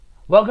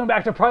Welcome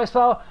back to Price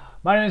Pal.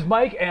 My name is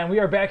Mike, and we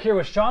are back here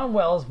with Shawn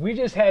Wells. We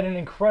just had an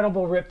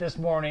incredible rip this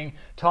morning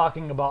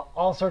talking about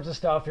all sorts of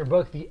stuff. Your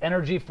book, The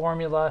Energy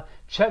Formula.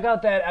 Check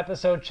out that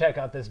episode. Check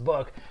out this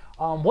book.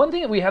 One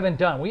thing that we haven't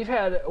done, we've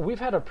had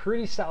a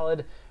pretty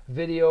solid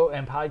video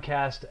and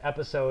podcast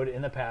episode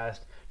in the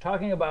past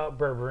talking about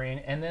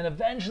berberine, and then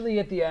eventually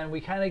at the end we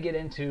kind of get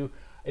into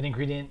an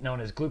ingredient known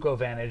as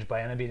Glucovantage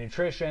by NNB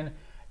Nutrition.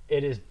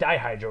 It is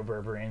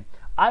dihydroberberine.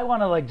 I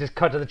want to just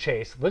cut to the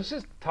chase. Let's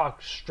just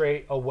talk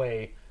straight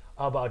away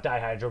about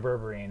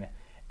dihydroberberine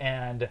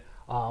and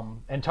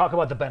talk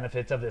about the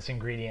benefits of this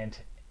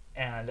ingredient.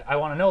 And I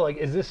want to know,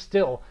 is this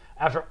still,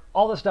 after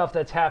all the stuff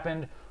that's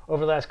happened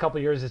over the last couple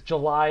of years, it's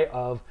July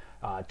of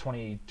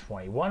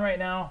 2021 right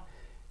now,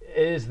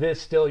 is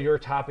this still your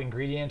top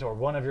ingredient or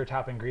one of your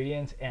top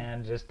ingredients?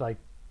 And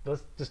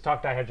let's just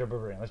talk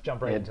dihydroberberine. Let's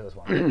jump right into this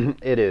one.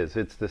 It is.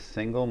 It's the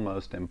single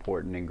most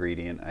important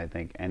ingredient I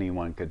think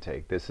anyone could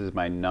take. This is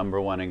my number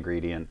one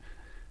ingredient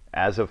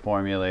as a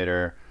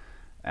formulator,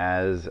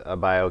 as a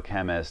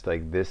biochemist.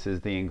 This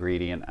is the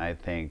ingredient I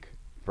think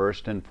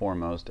first and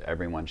foremost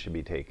everyone should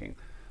be taking.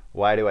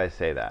 Why do I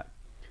say that?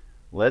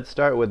 Let's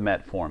start with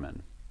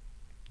metformin.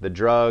 The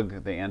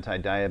drug, the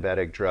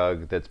anti-diabetic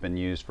drug that's been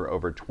used for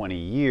over 20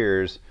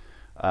 years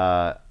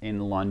in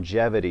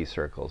longevity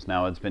circles.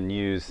 Now it's been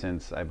used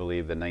since I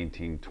believe the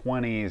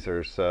 1920s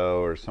or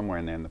so, or somewhere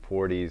in there in the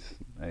 40s.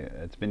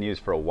 It's been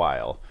used for a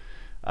while.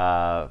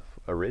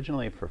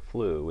 Originally for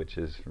flu, which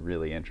is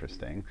really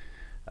interesting.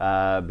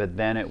 But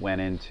then it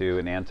went into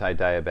an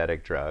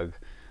anti-diabetic drug.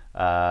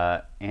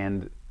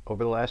 And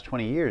over the last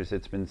 20 years,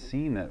 it's been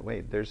seen that,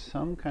 there's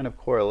some kind of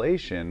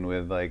correlation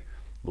with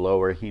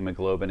lower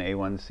hemoglobin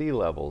A1C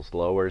levels,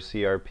 lower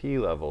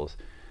CRP levels,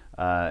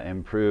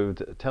 improved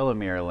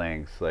telomere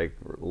lengths,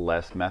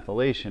 less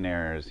methylation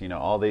errors,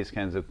 all these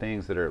kinds of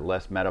things that are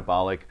less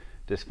metabolic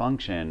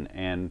dysfunction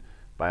and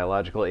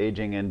biological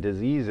aging and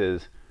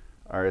diseases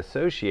are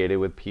associated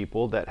with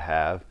people that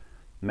have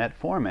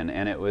metformin.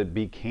 And it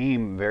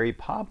became very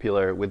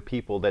popular with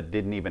people that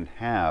didn't even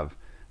have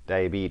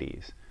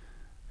diabetes,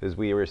 because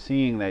we were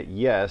seeing that,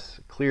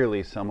 yes,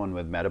 clearly someone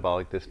with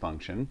metabolic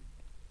dysfunction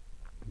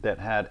that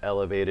had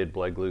elevated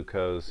blood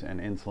glucose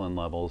and insulin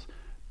levels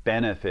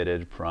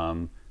benefited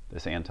from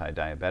this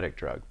anti-diabetic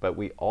drug. But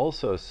we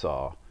also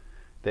saw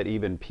that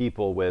even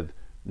people with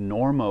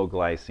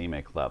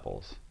normoglycemic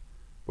levels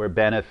were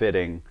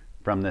benefiting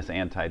from this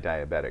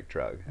anti-diabetic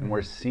drug. And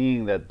we're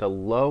seeing that the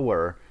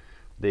lower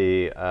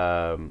the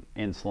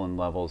insulin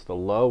levels, the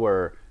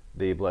lower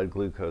the blood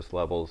glucose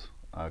levels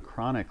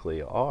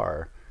chronically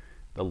are,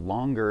 the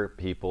longer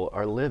people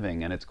are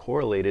living. And it's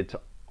correlated to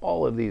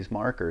all of these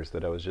markers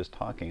that I was just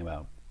talking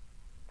about.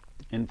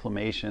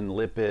 Inflammation,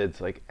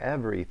 lipids,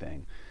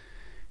 everything.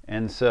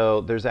 And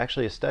so there's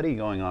actually a study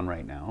going on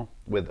right now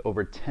with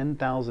over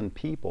 10,000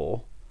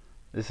 people.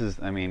 This is,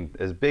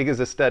 as big as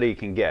a study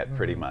can get,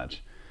 pretty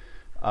much,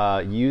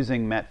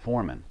 using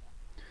metformin.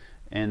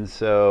 And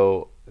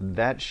so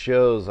that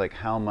shows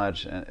how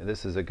much,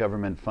 this is a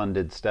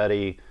government-funded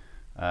study,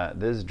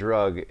 this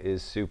drug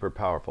is super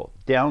powerful.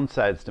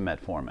 Downsides to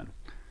metformin: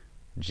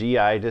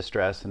 GI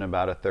distress in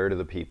about a third of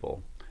the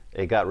people.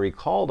 It got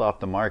recalled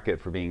off the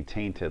market for being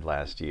tainted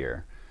last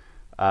year.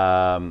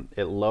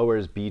 It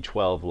lowers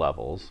B12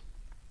 levels.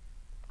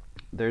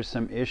 There's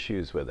some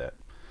issues with it.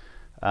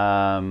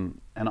 And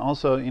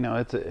also,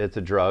 it's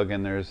a drug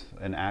and there's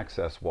an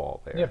access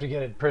wall there. You have to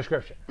get a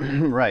prescription.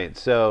 Right.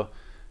 So,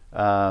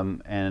 I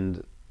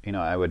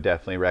would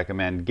definitely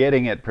recommend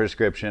getting it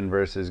prescription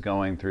versus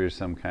going through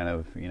some kind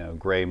of,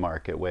 gray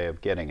market way of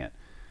getting it.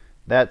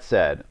 That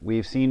said,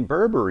 we've seen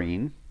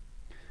berberine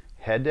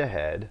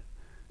head-to-head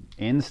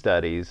in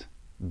studies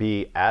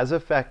be as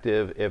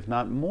effective, if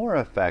not more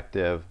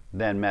effective,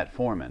 than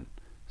metformin.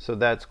 So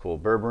that's cool.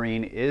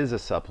 Berberine is a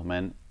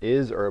supplement,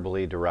 is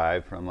herbally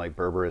derived from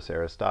Berberis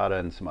aristata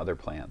and some other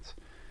plants.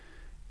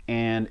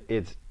 And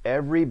it's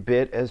every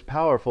bit as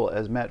powerful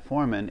as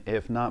metformin,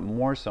 if not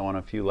more so on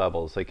a few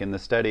levels. In the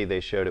study, they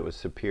showed it was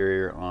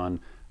superior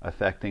on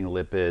affecting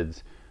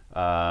lipids,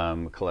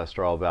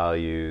 cholesterol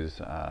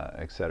values,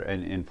 etc.,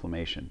 and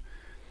inflammation.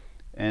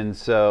 And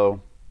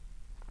so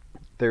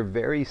they're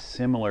very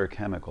similar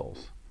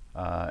chemicals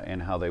in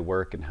how they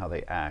work and how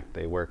they act.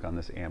 They work on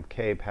this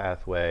AMPK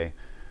pathway.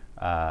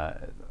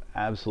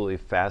 Absolutely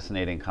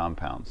fascinating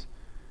compounds.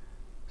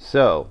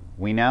 So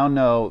we now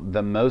know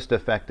the most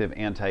effective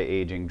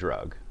anti-aging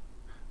drug.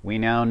 We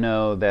now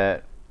know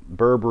that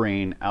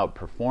berberine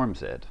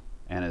outperforms it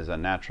and is a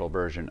natural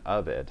version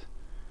of it.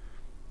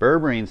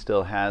 Berberine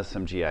still has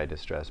some GI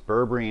distress.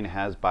 Berberine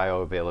has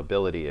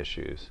bioavailability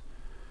issues.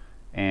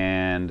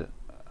 And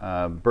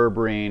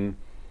berberine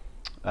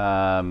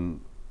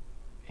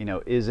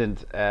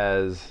isn't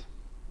as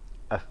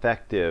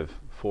effective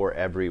for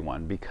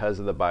everyone because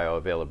of the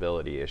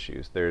bioavailability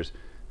issues. There's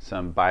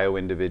some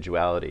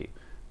bioindividuality.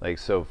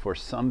 So for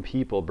some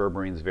people,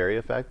 berberine is very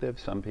effective,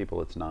 some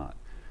people it's not.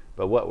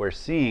 But what we're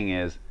seeing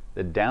is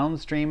the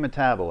downstream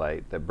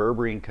metabolite that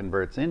berberine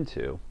converts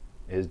into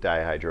is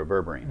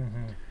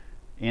dihydroberberine.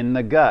 In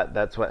the gut,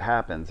 that's what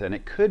happens. And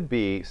it could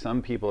be,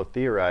 some people have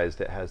theorized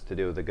it has to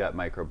do with the gut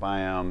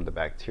microbiome, the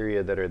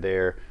bacteria that are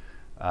there,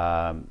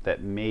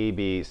 that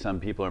maybe some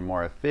people are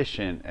more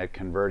efficient at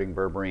converting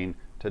berberine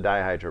to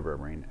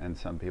dihydroberberine, and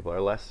some people are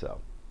less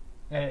so.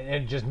 And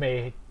it just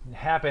may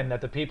happen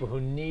that the people who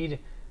need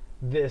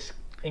this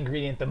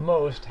ingredient the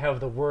most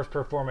have the worst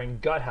performing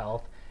gut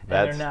health,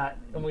 and they're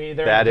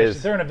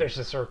in a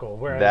vicious circle.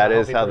 That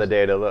is how the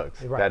data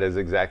looks. Right. That is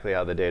exactly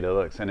how the data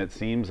looks. And it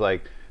seems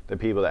like the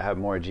people that have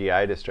more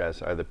GI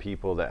distress are the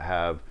people that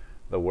have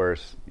the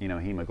worst,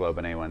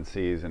 hemoglobin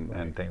A1Cs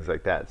and things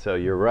like that. So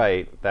you're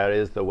right, that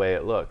is the way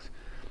it looks.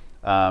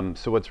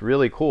 So what's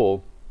really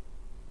cool,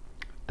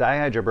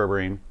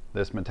 dihydroberberine,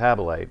 this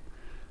metabolite,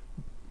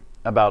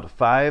 about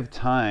 5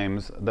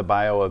 times the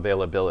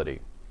bioavailability,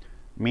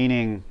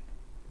 meaning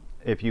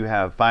if you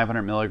have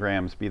 500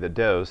 milligrams be the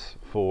dose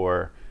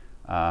for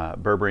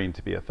berberine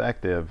to be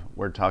effective,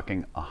 we're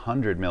talking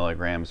 100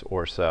 milligrams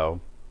or so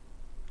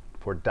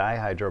for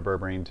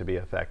dihydroberberine to be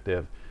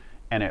effective,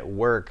 and it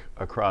work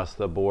across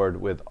the board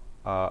with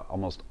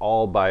almost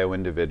all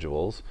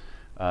bio-individuals.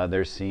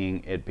 They're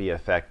seeing it be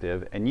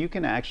effective. And you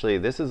can actually,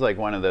 this is like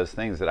one of those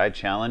things that I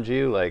challenge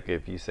you, like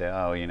if you say,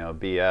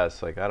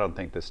 BS, like I don't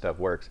think this stuff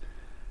works,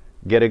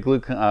 get a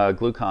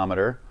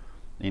glucometer,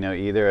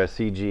 either a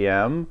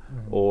CGM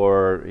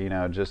or,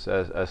 just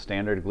a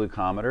standard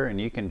glucometer, and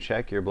you can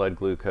check your blood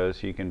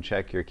glucose, you can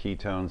check your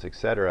ketones,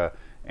 etc.,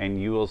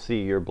 and you will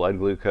see your blood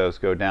glucose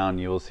go down,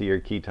 you will see your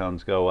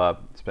ketones go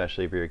up,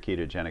 especially if you're a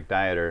ketogenic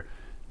dieter,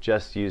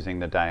 just using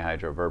the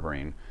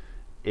dihydroberberine.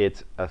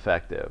 It's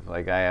effective.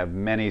 Like I have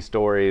many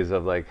stories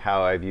of like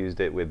how I've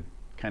used it with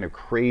kind of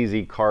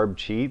crazy carb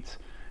cheats,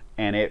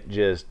 and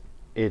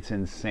it's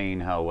insane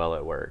how well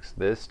it works.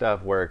 This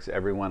stuff works.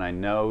 Everyone I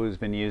know who's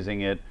been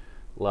using it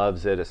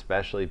loves it,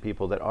 especially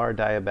people that are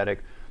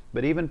diabetic,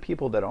 but even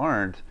people that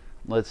aren't.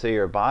 Let's say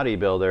you're a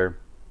bodybuilder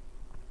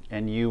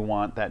and you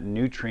want that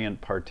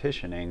nutrient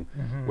partitioning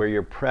where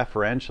you're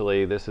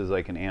preferentially, this is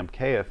like an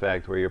AMP-K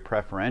effect, where you're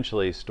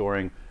preferentially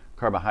storing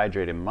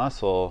carbohydrate in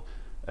muscle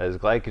as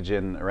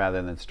glycogen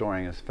rather than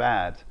storing as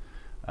fat.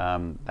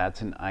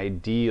 That's an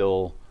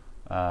ideal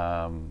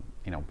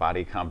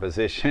body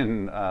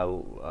composition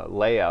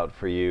layout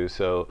for you.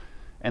 So,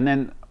 and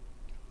then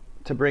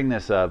to bring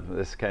this up,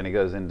 this kind of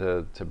goes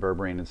into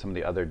berberine and some of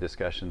the other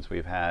discussions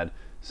we've had.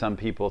 Some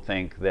people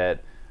think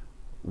that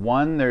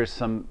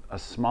there's a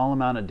small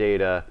amount of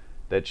data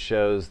that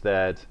shows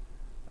that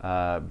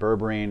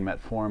berberine,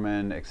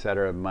 metformin,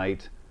 etc.,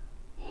 might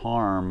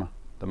harm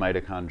the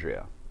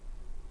mitochondria.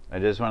 I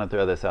just want to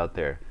throw this out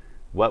there.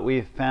 What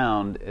we've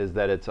found is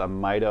that it's a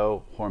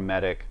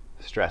mitohormetic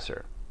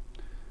stressor,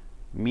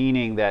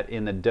 meaning that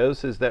in the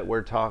doses that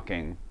we're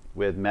talking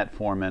with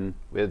metformin,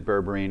 with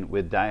berberine,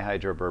 with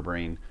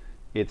dihydroberberine,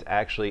 it's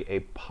actually a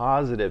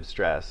positive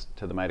stress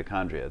to the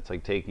mitochondria. It's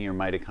like taking your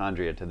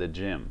mitochondria to the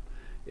gym.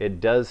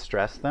 It does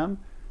stress them,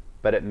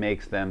 but it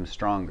makes them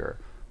stronger.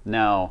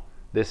 Now,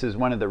 this is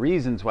one of the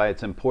reasons why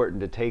it's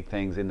important to take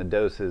things in the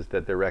doses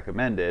that they're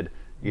recommended.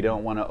 You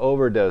don't want to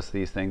overdose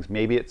these things.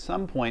 Maybe at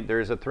some point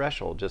there's a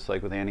threshold, just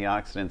like with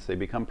antioxidants, they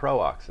become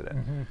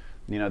pro-oxidant.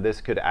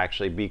 This could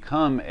actually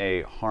become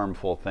a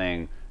harmful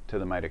thing to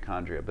the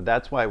mitochondria. But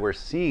that's why we're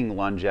seeing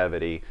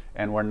longevity,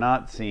 and we're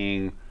not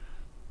seeing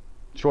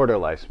shorter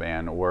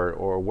lifespan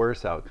or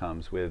worse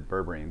outcomes with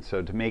berberine.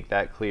 So to make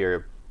that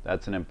clear,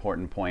 that's an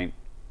important point.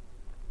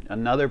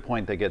 Another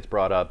point that gets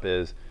brought up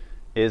is,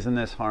 isn't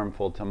this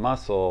harmful to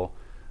muscle?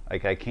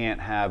 Like I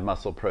can't have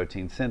muscle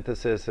protein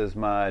synthesis as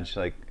much,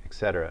 like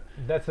etc.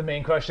 That's the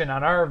main question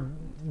on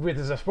with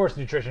a sports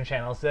nutrition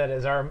channel. So that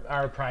is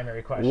our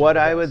primary question. What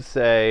I would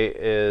say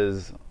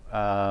is,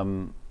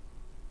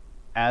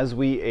 as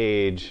we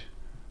age,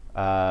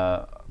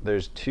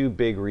 there's 2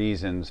 big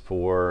reasons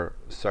for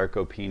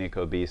sarcopenic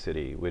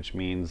obesity, which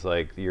means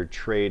like you're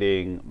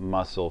trading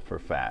muscle for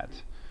fat,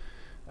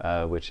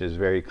 which is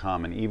very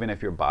common. Even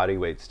if your body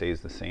weight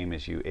stays the same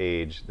as you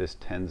age, this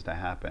tends to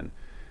happen.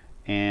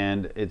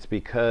 And it's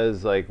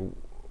because like,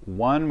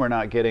 one, we're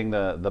not getting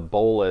the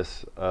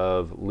bolus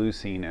of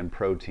leucine and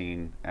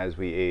protein as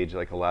we age.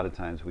 Like a lot of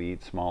times we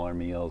eat smaller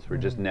meals. We're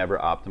just never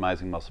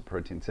optimizing muscle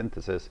protein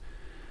synthesis.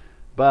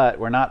 But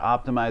we're not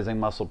optimizing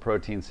muscle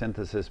protein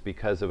synthesis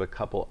because of a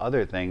couple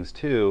other things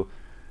too,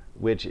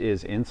 which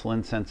is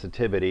insulin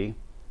sensitivity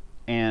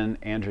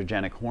and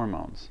androgenic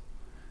hormones.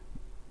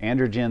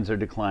 Androgens are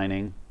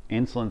declining,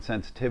 insulin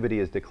sensitivity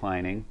is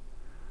declining,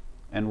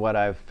 and what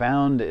I've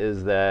found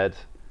is that,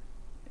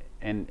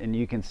 and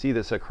you can see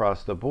this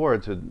across the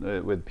boards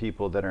with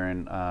people that are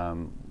in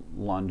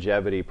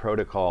longevity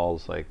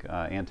protocols, like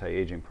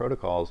anti-aging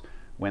protocols,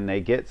 when they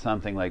get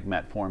something like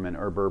metformin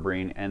or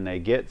berberine, and they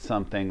get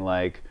something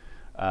like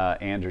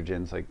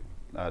androgens, like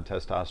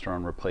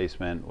testosterone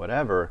replacement,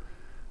 whatever,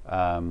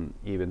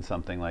 even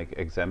something like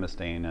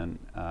exemestane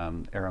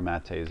and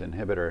aromatase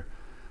inhibitor,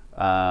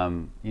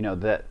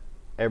 that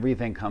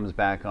everything comes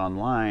back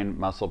online,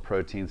 muscle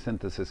protein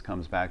synthesis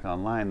comes back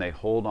online, they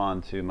hold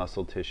on to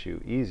muscle tissue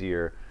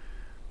easier.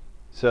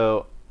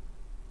 So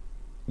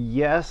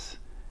yes,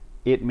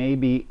 it may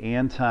be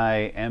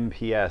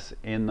anti-MPS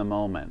in the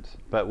moment,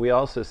 but we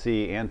also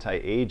see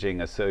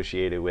anti-aging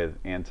associated with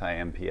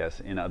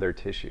anti-MPS in other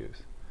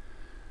tissues.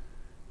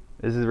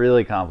 This is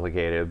really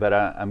complicated, but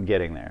I'm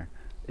getting there.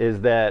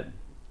 Is that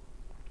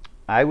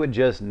I would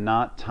just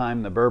not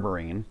time the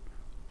berberine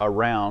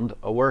around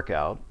a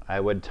workout. I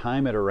would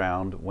time it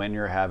around when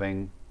you're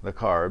having the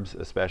carbs,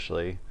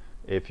 especially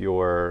if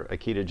you're a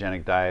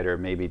ketogenic diet, or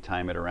maybe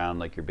time it around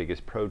like your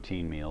biggest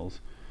protein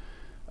meals.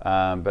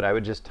 But I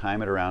would just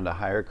time it around a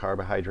higher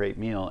carbohydrate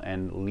meal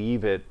and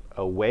leave it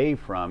away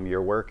from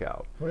your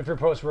workout. What if your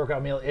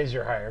post-workout meal is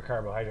your higher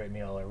carbohydrate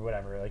meal or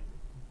whatever? Like,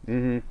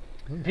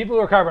 people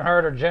who are carbon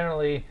hard are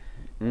generally,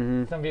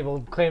 some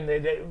people claim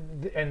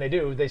and they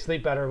do, they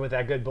sleep better with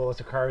that good bolus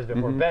of carbs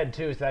before bed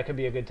too, so that could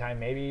be a good time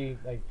maybe.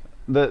 Like,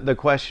 the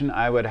question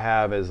I would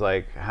have is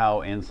like, how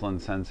insulin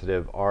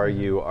sensitive are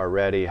you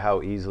already?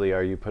 How easily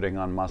are you putting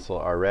on muscle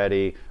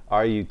already?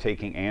 Are you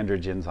taking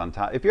androgens on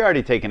top? If you're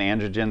already taking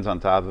androgens on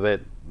top of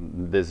it,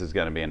 this is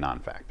going to be a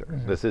non-factor.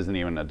 This isn't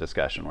even a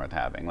discussion worth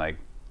having. Like,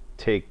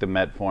 take the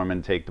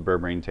metformin, take the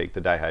berberine, take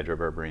the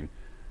dihydroberberine,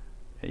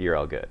 you're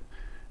all good.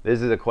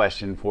 This is a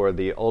question for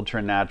the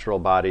ultra-natural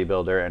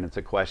bodybuilder, and it's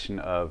a question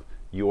of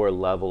your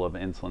level of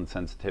insulin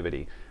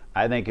sensitivity.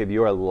 I think if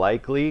you're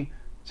likely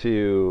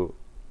to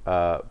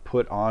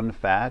put on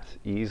fat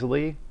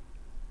easily,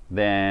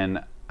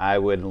 then I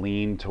would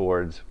lean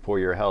towards, for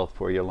your health,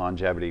 for your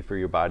longevity, for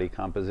your body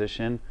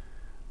composition,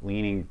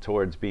 leaning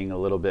towards being a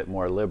little bit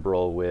more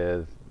liberal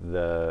with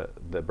the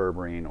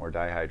berberine or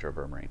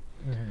dihydroberberine.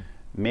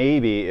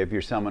 Maybe if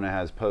you're someone who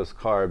has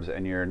post-carbs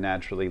and you're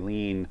naturally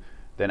lean,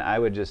 then I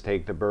would just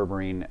take the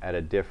berberine at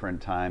a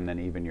different time than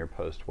even your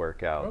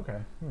post-workout,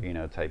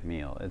 type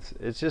meal.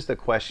 It's just a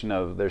question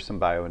of, there's some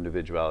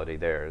bio-individuality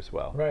there as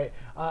well. Right.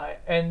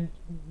 And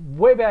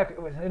way back,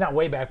 not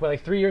way back, but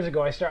like 3 years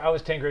ago, I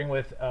was tinkering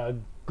with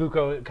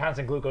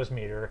constant glucose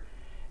meter,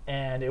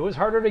 and it was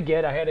harder to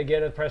get. I had to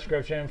get a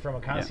prescription from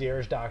a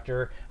concierge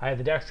doctor. I had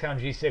the Dexcom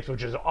G6,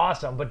 which is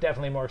awesome, but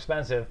definitely more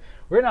expensive.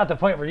 We're not at the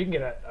point where you can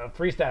get a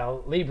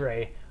Freestyle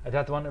Libre. I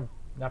thought the one.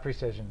 Not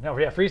Precision. No,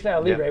 yeah,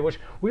 Freestyle Libre, which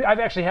I've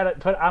actually had it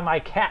put on my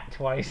cat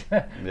twice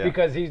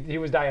because he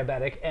was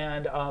diabetic,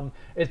 and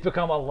it's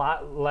become a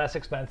lot less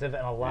expensive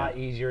and a lot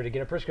easier to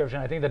get a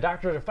prescription. I think the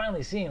doctors are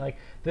finally seeing like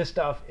this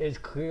stuff is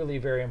clearly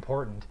very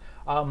important.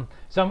 So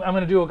I'm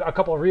going to do a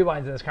couple of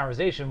rewinds in this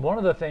conversation. One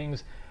of the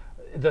things,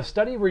 the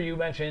study where you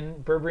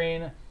mentioned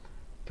berberine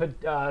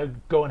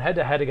going head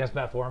to head against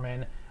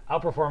metformin,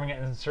 outperforming it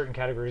in certain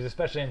categories,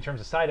 especially in terms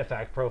of side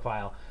effect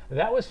profile,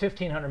 that was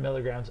 1,500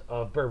 milligrams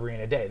of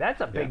berberine a day. That's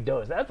a big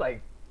dose. That's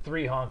like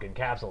 3 honking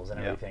capsules and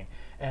everything.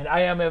 And I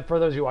am, for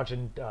those of you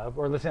watching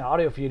or listening to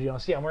audio feed, you don't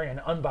see, I'm wearing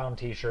an Unbound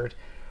t-shirt.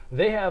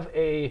 They have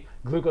a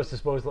glucose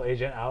disposal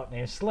agent out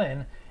named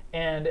Slyn,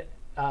 and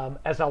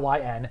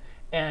SLYN,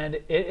 and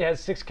it has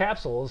 6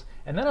 capsules,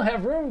 and then it'll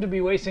have room to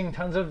be wasting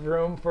tons of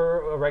room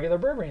for regular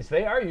berberine. So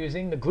they are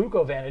using the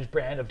Glucovantage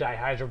brand of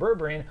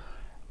dihydroberberine,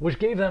 which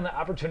gave them the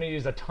opportunity to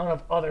use a ton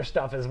of other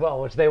stuff as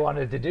well, which they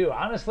wanted to do.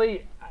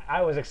 Honestly,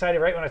 I was excited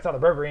right when I saw the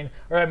berberine,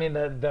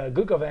 the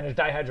Glucovantage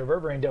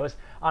dihydroberberine dose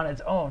on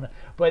its own.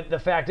 But the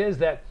fact is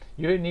that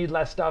you need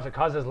less stuff, it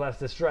causes less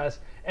distress,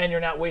 and you're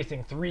not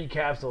wasting 3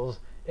 capsules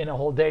in a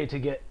whole day to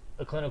get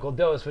a clinical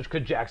dose, which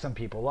could jack some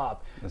people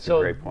up. That's a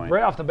great point.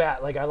 Right off the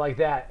bat, like, I like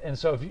that. And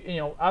so,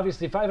 if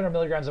obviously 500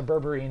 milligrams of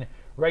berberine,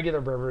 regular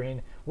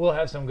berberine, will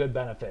have some good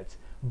benefits.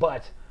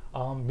 But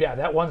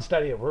that one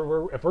study, if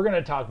we're going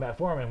to talk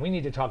metformin, we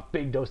need to talk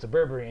big dose of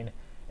berberine,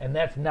 and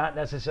that's not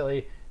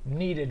necessarily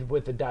needed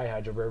with the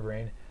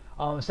dihydroberberine.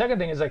 Second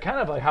thing is like kind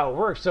of like how it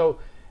works. So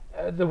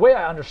the way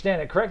I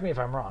understand it, correct me if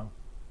I'm wrong,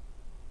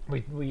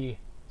 we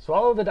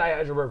swallow the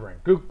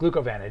dihydroberberine,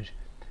 Glucovantage.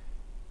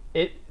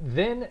 It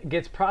then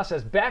gets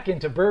processed back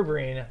into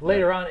berberine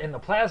later on in the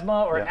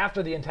plasma or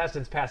after the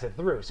intestines pass it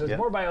through. So it's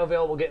more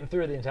bioavailable getting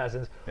through the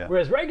intestines,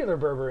 whereas regular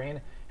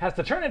berberine has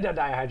to turn into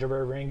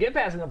dihydroberberine, get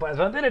past in the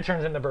plasma, and then it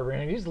turns into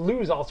berberine, and you just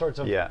lose all sorts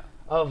of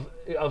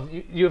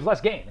you have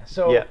less gain.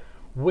 So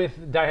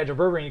with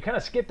dihydroberberine, you kind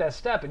of skip that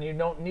step, and you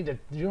don't need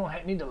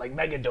to like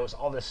mega dose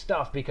all this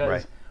stuff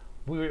because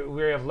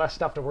we have less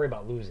stuff to worry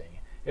about losing.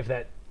 If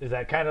that is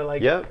that kind of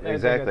like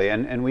exactly.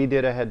 And we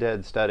did a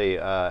head-to-head study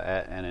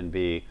at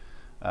NNB.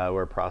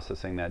 We're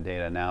processing that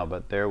data now,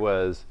 but there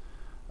was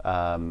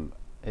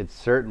it's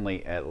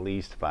certainly at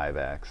least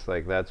 5x.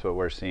 Like, that's what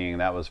we're seeing.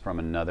 That was from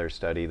another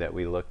study that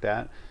we looked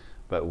at.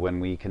 But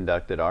when we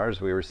conducted ours,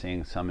 we were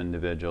seeing some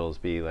individuals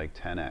be like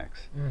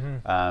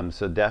 10x.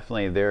 So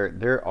definitely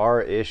there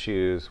are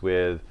issues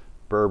with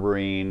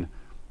berberine,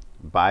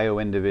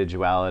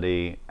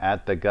 bio-individuality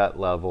at the gut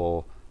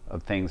level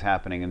of things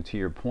happening. And to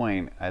your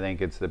point, I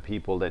think it's the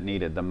people that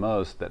need it the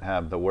most that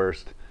have the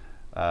worst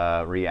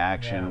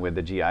reaction with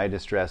the GI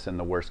distress and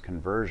the worst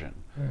conversion.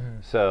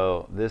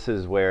 So this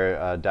is where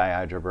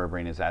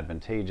dihydroberberine is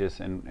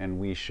advantageous, and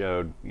we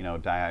showed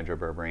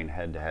dihydroberberine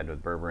head to head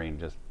with berberine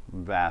just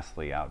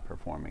vastly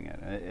outperforming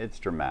it. It's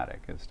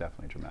dramatic. It's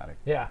definitely dramatic.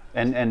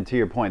 And to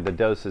your point, the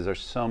doses are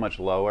so much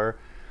lower.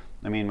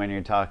 I mean, when you're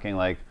talking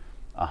like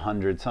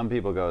 100. Some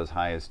people go as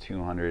high as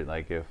 200.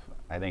 Like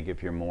I think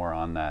if you're more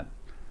on that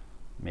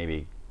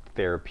maybe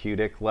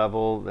therapeutic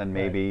level, then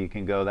maybe you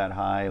can go that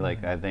high.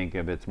 Like I think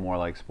if it's more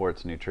like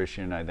sports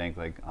nutrition, I think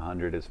like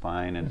 100 is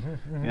fine. And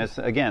you know,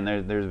 again,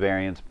 there's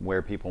variance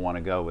where people want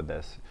to go with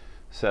this.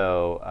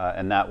 So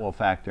and that will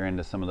factor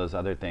into some of those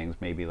other things,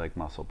 maybe like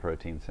muscle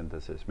protein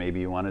synthesis. Maybe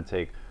you want to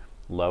take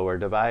lower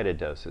divided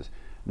doses.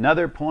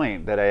 Another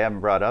point that I haven't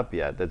brought up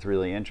yet that's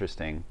really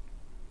interesting,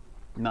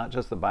 not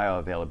just the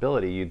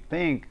bioavailability. You'd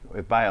think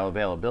if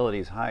bioavailability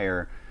is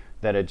higher,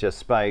 that it just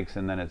spikes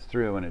and then it's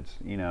through and it's,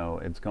 you know,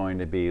 it's going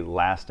to be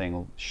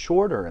lasting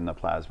shorter in the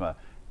plasma.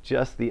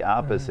 Just the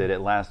opposite. It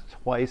lasts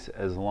twice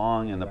as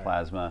long in the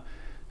plasma.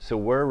 So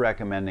we're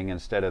recommending,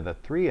 instead of the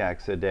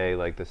 3x a day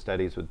like the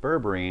studies with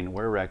berberine,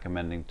 we're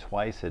recommending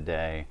twice a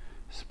day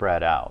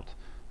spread out.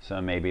 So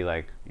maybe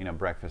like, you know,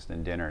 breakfast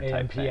and dinner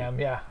type PM,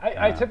 thing. yeah.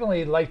 I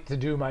typically like to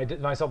do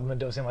my supplement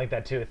dosing like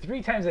that too.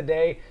 3 times a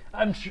day,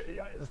 I'm sure.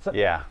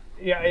 Yeah.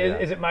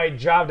 Is it my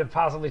job to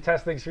possibly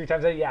test things 3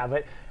 times a day? Yeah,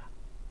 but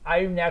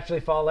I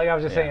naturally fall, like I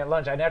was just saying at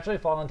lunch, I naturally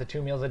fall into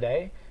 2 meals a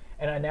day,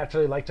 and I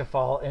naturally like to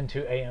fall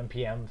into AM,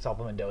 PM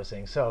supplement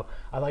dosing. So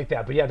I like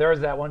that. But yeah, there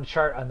is that one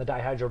chart on the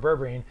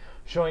dihydroberberine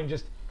showing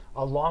just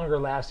a longer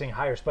lasting,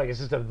 higher spike. It's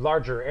just a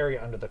larger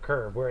area under the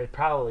curve where it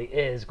probably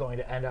is going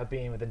to end up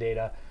being, with the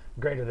data,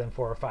 greater than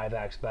 4 or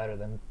 5x better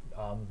than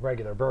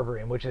regular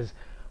berberine, which is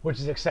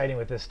exciting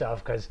with this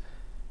stuff, because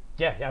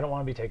I don't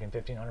want to be taking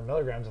 1,500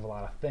 milligrams of a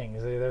lot of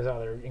things. There's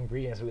other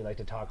ingredients that we like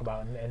to talk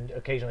about and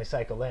occasionally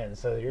cycle in,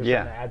 so you're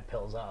starting to add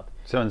pills up.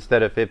 So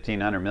instead of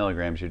 1,500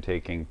 milligrams, you're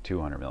taking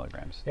 200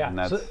 milligrams. Yeah, and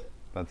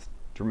that's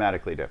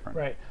dramatically different.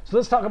 Right. So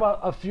let's talk about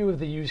a few of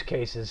the use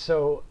cases.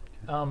 So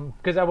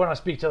because I want to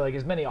speak to like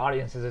as many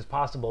audiences as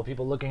possible,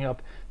 people looking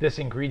up this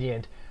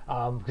ingredient,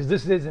 because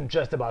this isn't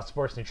just about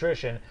sports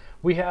nutrition.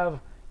 We have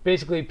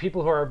basically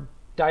people who are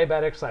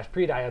diabetic /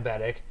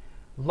 pre-diabetic,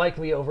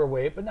 likely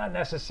overweight, but not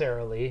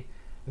necessarily.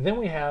 Then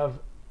we have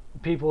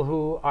people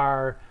who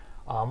are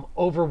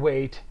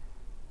overweight,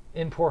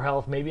 in poor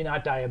health, maybe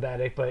not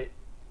diabetic, but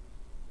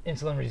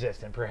insulin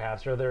resistant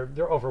perhaps, or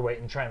they're overweight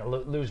and trying to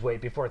lose weight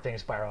before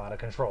things spiral out of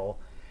control.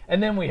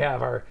 And then we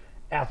have our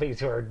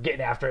athletes who are getting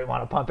after it and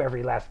want to pump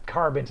every last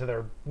carb into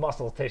their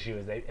muscle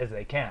tissue as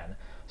they can.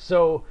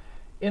 So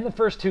in the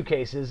first 2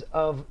 cases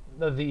of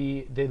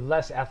the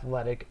less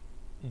athletic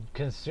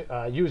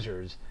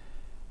users,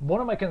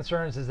 one of my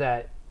concerns is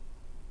that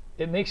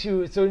it makes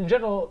you, so in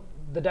general,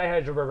 the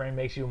dihydroberberine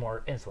makes you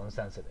more insulin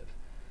sensitive.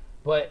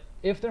 But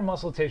if their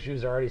muscle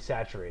tissues are already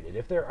saturated,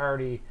 if they're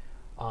already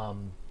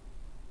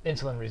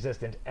insulin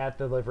resistant at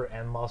the liver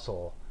and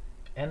muscle,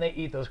 and they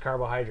eat those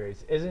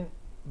carbohydrates, isn't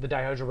the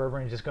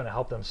dihydroberberine just going to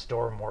help them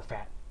store more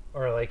fat?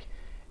 Or like,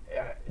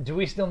 do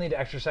we still need to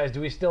exercise? Do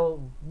we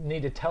still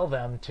need to tell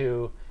them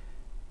to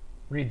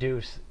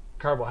reduce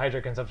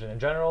carbohydrate consumption in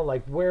general?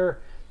 Like,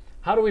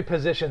 how do we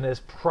position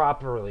this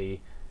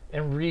properly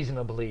and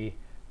reasonably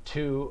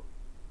to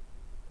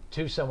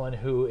someone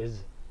who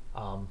is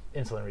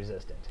insulin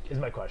resistant, is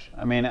my question.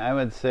 I mean, I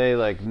would say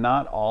like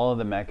not all of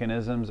the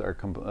mechanisms are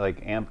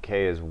like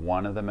AMPK is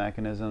one of the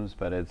mechanisms,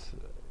 but it's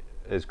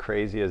as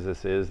crazy as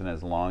this is, and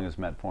as long as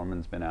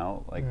metformin's been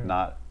out, like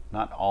not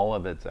all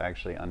of it's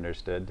actually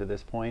understood to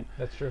this point.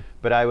 That's true.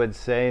 But I would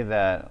say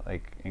that,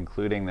 like,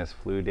 including this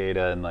flu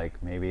data and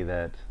like maybe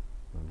that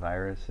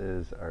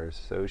viruses are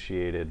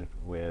associated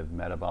with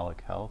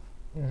metabolic health.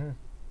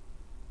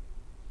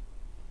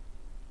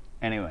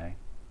 Anyway,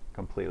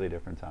 completely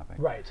different topic.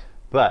 Right.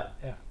 But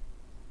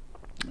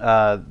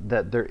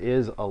that there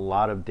is a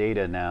lot of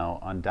data now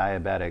on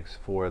diabetics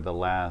for the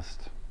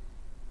last,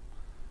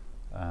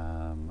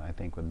 I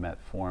think with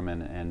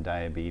metformin and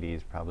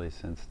diabetes probably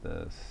since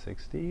the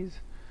 60s,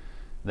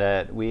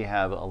 that we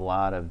have a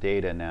lot of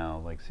data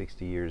now, like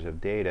 60 years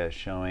of data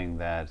showing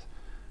that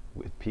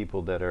with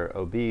people that are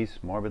obese,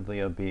 morbidly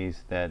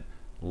obese, that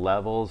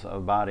levels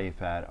of body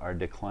fat are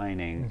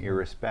declining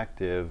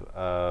irrespective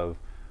of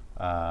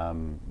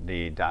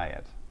the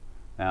diet.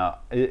 Now,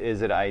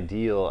 is it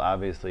ideal,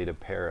 obviously, to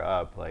pair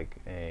up like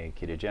a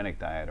ketogenic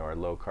diet or a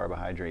low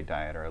carbohydrate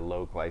diet or a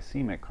low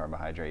glycemic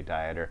carbohydrate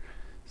diet or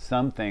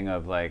something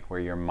of like where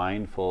you're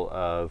mindful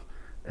of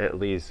at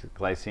least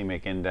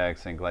glycemic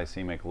index and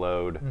glycemic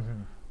load,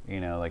 you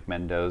know, like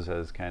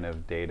Mendoza's kind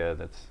of data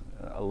that's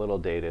a little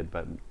dated,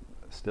 but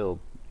still,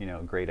 you know,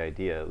 a great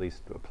idea, at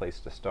least a place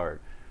to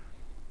start.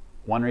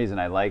 One reason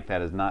I like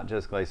that is not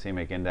just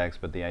glycemic index,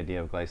 but the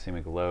idea of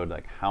glycemic load,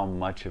 like how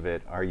much of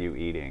it are you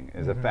eating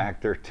is a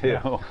factor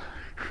too.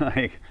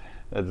 Like,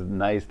 that's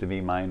nice to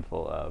be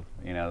mindful of.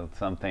 You know,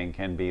 something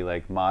can be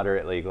like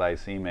moderately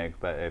glycemic,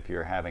 but if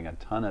you're having a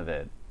ton of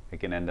it,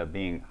 it can end up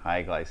being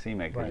high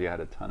glycemic because you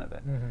had a ton of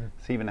it.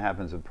 This even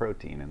happens with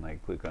protein and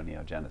like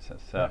gluconeogenesis.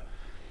 So,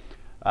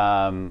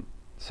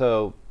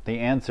 so the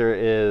answer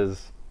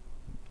is,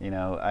 you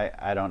know,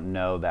 I don't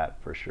know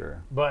that for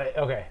sure. But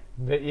okay,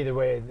 but either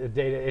way, the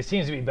data, it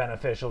seems to be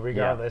beneficial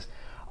regardless.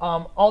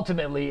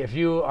 Ultimately, if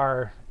you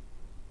are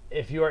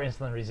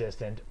insulin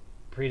resistant,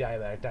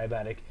 pre-diabetic,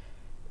 diabetic,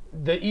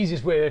 the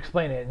easiest way to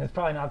explain it, and it's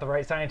probably not the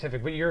right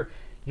scientific, but you're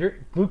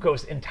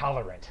glucose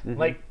intolerant.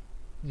 Like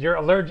you're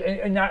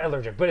allergic, not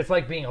allergic, but it's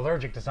like being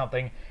allergic to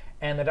something.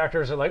 And the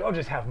doctors are like, oh,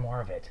 just have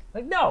more of it.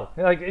 Like, no.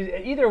 Like,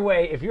 either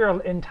way, if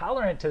you're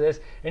intolerant to this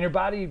and your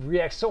body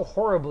reacts so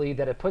horribly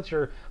that it puts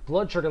your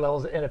blood sugar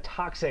levels in a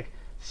toxic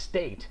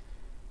state,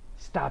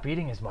 stop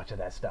eating as much of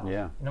that stuff.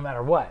 Yeah. No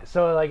matter what.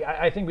 So, like,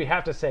 I think we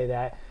have to say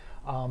that.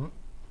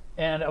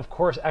 And, of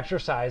course,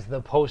 exercise,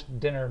 the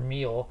post-dinner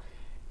meal,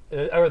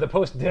 or the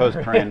post-dinner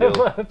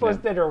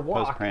post-dinner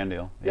walk.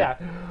 Postprandial. Yeah.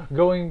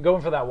 Going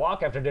for that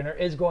walk after dinner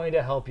is going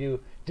to help you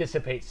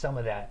dissipate some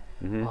of that.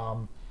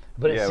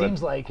 But it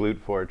seems like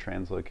GLUT4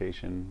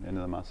 translocation into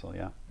the muscle,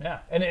 yeah,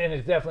 and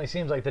it definitely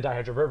seems like the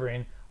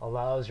dihydroberberine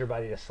allows your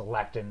body to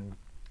select and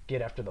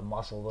get after the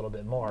muscle a little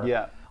bit more,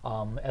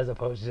 as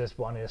opposed to just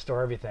wanting to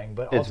store everything.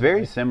 But it's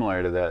very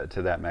similar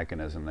to that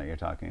mechanism that you're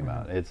talking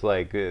about. It's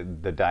like the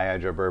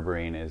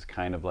dihydroberberine is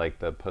kind of like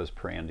the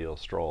postprandial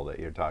stroll that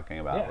you're talking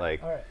about.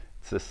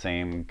 It's the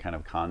same kind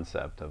of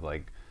concept of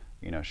like,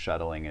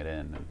 shuttling it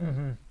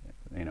in,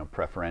 and,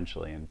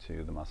 preferentially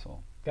into the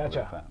muscle.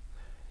 Gotcha.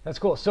 That's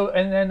cool. So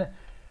and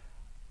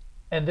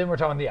then we're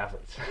talking the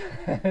athletes.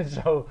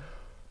 So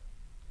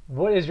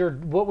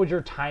what would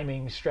your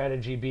timing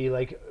strategy be?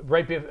 Like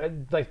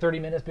like 30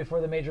 minutes before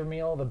the major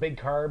meal, the big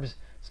carbs,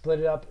 split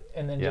it up,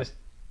 and then just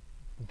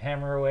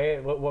hammer away.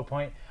 At what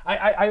point?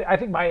 I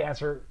think my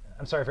answer.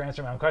 I'm sorry for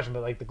answering my own question,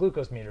 but like the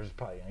glucose meter is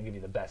probably going to give you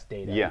the best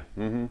data.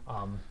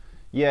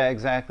 Yeah.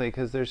 Exactly.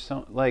 Because there's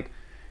so like.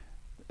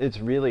 It's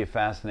really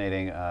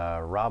fascinating.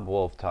 Rob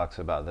Wolf talks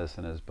about this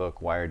in his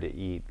book Wired to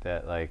Eat,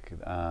 that like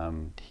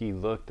he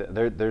looked at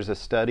there's a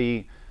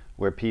study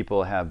where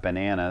people have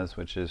bananas,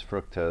 which is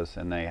fructose,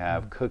 and they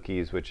have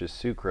cookies, which is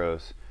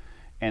sucrose,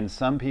 and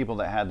some people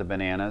that had the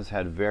bananas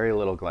had very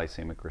little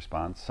glycemic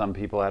response. Some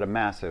people had a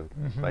massive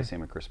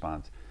glycemic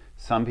response.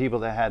 Some people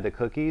that had the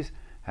cookies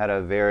had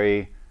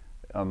a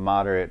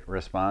moderate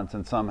response,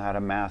 and some had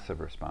a massive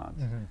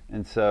response.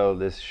 And so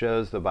this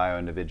shows the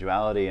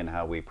bioindividuality and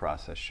how we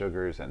process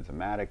sugars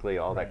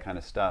enzymatically, all that kind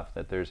of stuff,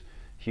 that there's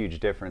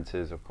huge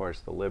differences. Of course,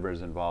 the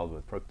liver's involved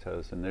with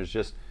fructose, and there's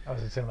just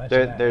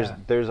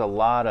there's a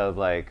lot of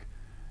like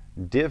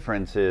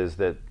differences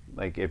that,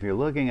 like, if you're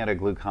looking at a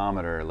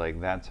glucometer,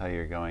 like that's how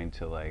you're going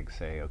to like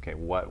say, okay,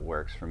 what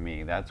works for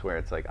me? That's where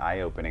it's like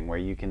eye-opening, where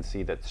you can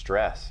see that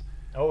stress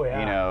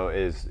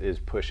is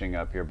pushing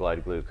up your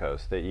blood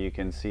glucose, that you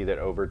can see that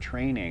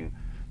overtraining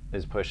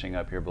is pushing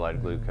up your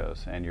blood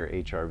glucose and your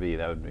HRV.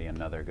 That would be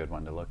another good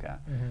one to look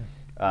at.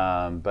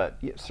 But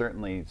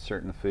certainly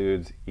certain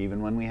foods,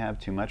 even when we have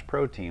too much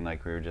protein,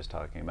 like we were just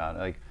talking about,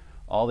 like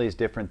all these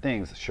different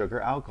things, sugar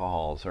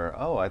alcohols, or,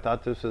 I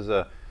thought this was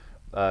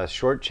a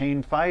short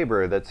chain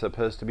fiber that's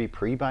supposed to be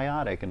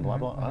prebiotic and blah,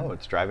 blah.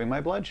 It's driving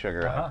my blood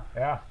sugar up.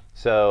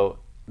 So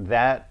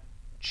that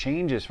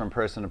changes from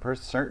person to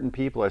person. Certain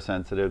people are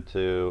sensitive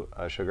to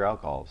sugar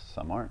alcohols,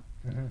 some aren't.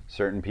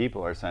 Certain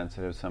people are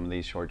sensitive to some of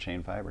these short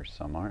chain fibers,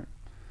 some aren't.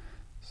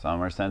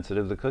 Some are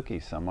sensitive to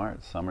cookies, some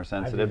aren't. Some are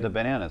sensitive to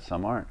bananas,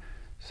 some aren't.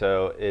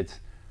 So it's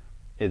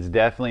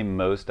definitely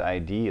most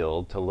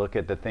ideal to look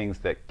at the things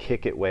that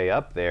kick it way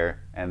up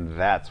there, and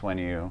that's when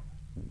you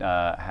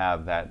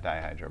have that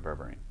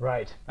dihydroberberine.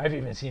 Right. I've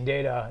even seen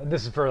data, and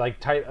this is for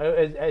like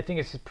I think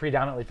it's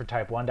predominantly for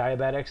type 1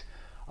 diabetics,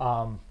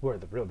 who are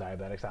the real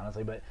diabetics,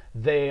 honestly, but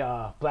they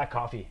black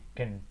coffee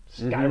can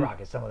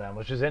skyrocket some of them,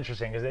 which is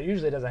interesting because it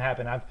usually doesn't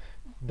happen. I've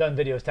done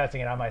videos testing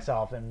it on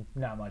myself, and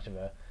not much of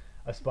a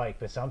spike,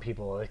 but some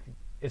people,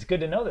 it's good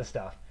to know this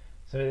stuff.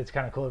 So it's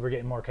kind of cool that we're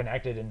getting more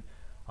connected. And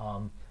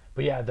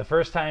but yeah, the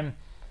first time,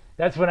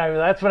 that's when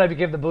I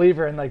became the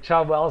believer in like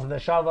Shawn Wells and the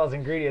Shawn Wells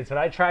ingredients. When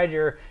I tried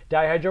your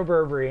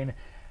dihydroberberine,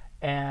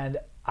 and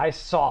I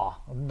saw,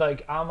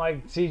 like, on my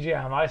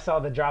CGM, I saw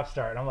the drop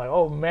start, and I'm like,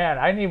 oh man,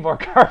 I need more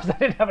carbs. I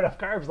didn't have enough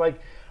carbs.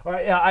 Like,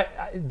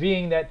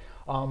 being that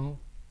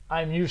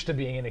I'm used to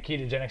being in a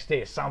ketogenic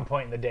state at some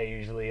point in the day,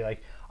 usually,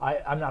 like,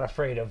 I'm not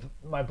afraid of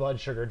my blood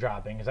sugar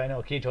dropping because I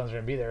know ketones are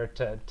going to be there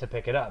to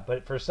pick it up.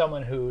 But for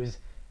someone who's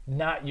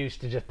not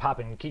used to just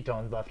popping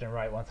ketones left and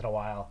right once in a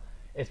while,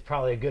 it's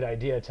probably a good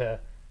idea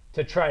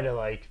to try to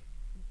like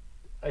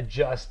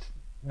adjust.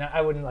 Now,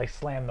 I wouldn't like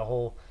slam the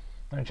whole.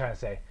 What I'm trying to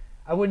say,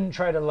 I wouldn't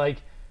try to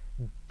like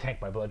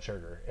tank my blood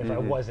sugar if I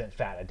wasn't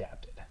fat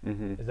adapted.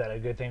 Is that a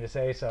good thing to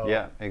say? So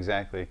yeah,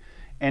 exactly.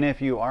 And if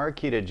you are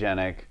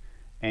ketogenic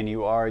and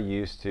you are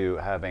used to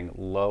having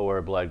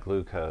lower blood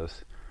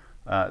glucose,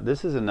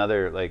 this is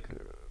another like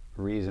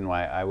reason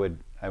why I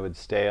would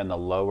stay on the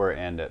lower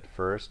end at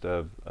first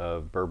of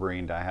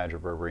berberine,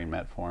 dihydroberberine,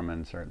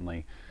 metformin,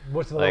 certainly.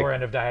 What's the lower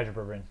end of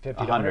dihydroberberine? 50 to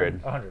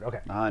 100? 100,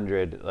 okay.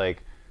 100,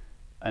 like,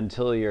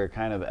 until you're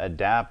kind of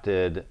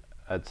adapted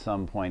at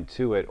some point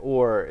to it,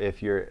 or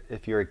if you're a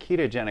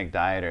ketogenic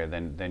dieter,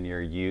 then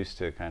you're used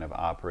to kind of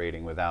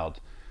operating without,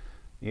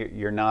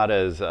 you're not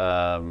as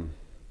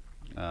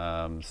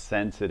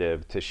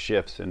sensitive to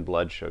shifts in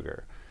blood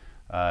sugar.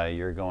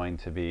 You're going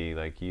to be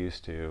like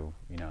used to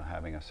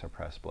having a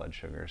suppressed blood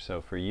sugar. So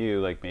for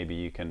you, like, maybe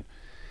you can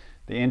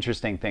the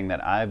interesting thing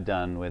that I've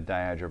done with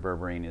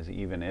dihydroberberine is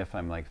even if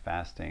I'm like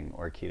fasting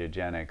or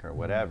ketogenic or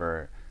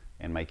whatever,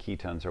 and my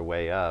ketones are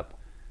way up,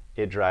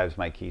 it drives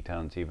my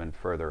ketones even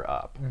further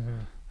up.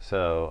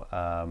 So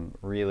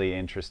really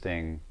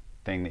interesting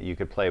thing that you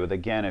could play with,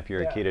 again, if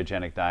you're a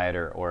ketogenic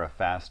dieter or a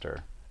faster.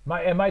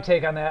 My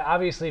take on that,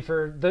 obviously,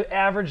 for the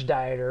average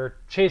dieter,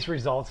 chase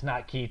results,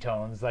 not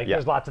ketones. Like,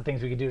 there's lots of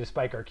things we could do to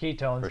spike our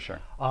ketones. For sure.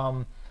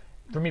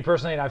 For me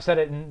personally, and I've said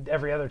it in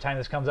every other time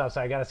this comes out,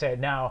 so I got to say it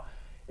now.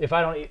 If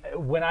I don't eat,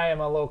 when I am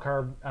on a low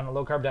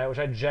carb diet, which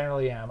I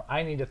generally am,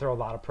 I need to throw a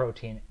lot of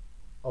protein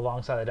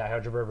alongside the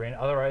dihydroberberine.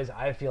 Otherwise,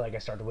 I feel like I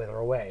start to wither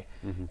away.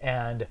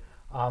 And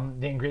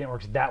the ingredient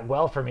works that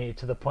well for me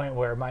to the point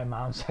where my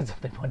mom said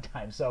something one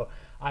time. So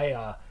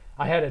I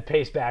had to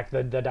pace back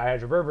the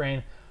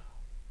dihydroberberine,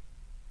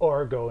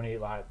 or go and eat a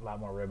lot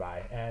more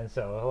ribeye. And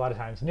so a lot of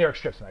times, New York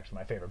strips are actually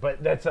my favorite.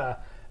 But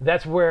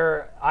that's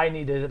where I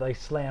need to like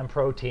slam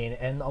protein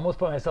and almost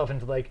put myself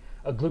into like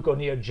a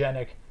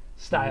gluconeogenic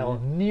style,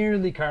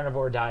 nearly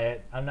carnivore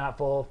diet. I'm not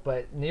full,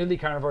 but nearly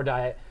carnivore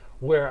diet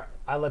where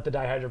I let the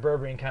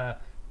dihydroberberine kind of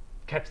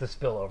catch the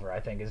spillover,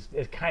 I think, is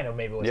kind of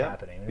maybe what's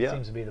happening. It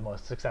seems to be the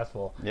most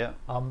successful.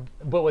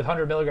 But with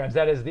 100 milligrams,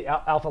 that is the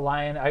alpha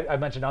lion. I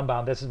mentioned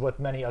Unbound. This is with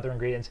many other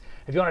ingredients.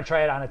 If you want to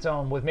try it on its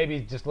own with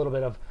maybe just a little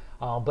bit of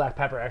black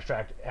pepper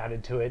extract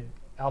added to it,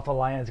 alpha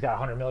lion's got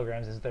 100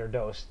 milligrams as their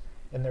dose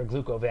in their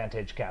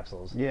glucovantage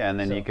capsules. Yeah, and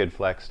then you could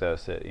flex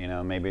dose it. You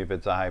know, maybe if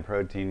it's a high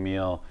protein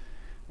meal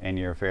and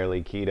you're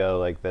fairly keto,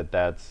 like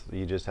that's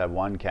you just have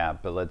one cap.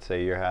 But let's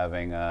say you're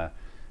having a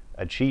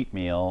cheat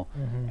meal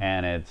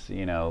and it's,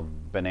 you know,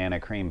 banana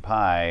cream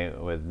pie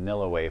with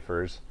Nilla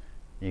wafers,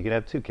 you could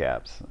have 2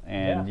 caps,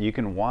 and you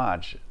can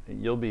watch.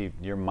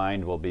 Your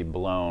mind will be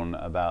blown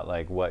about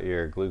like what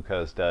your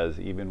glucose does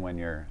even when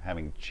you're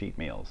having cheat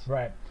meals.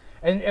 Right.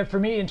 And for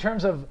me, in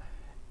terms of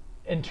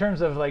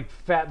like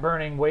fat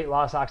burning, weight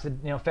loss,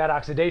 fat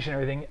oxidation,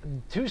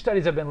 everything, 2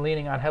 studies I've been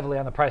leaning on heavily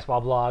on the Price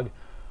Ball blog,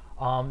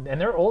 and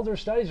they're older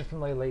studies, are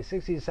from the late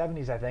 60s,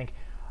 70s, I think.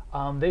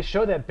 They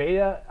show that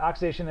beta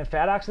oxidation and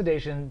fat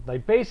oxidation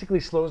like basically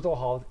slows to a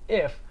halt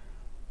if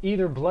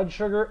either blood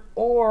sugar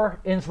or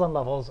insulin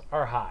levels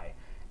are high.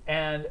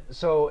 And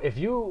so if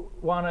you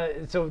want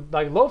to, so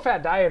like low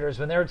fat dieters,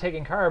 when they're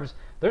taking carbs,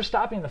 they're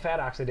stopping the fat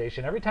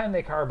oxidation. Every time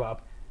they carb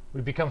up, we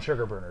become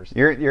sugar burners.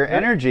 Your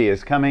energy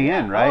is coming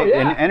in, right?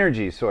 An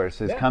energy source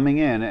is coming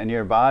in, and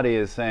your body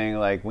is saying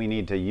like, we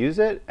need to use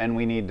it and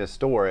we need to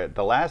store it.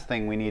 The last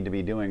thing we need to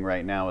be doing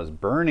right now is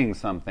burning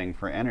something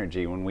for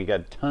energy when we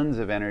got tons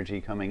of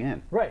energy coming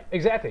in. Right,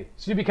 exactly.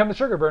 So you become the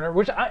sugar burner,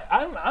 which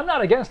I'm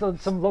not against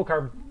some low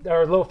carb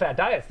or low fat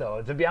diets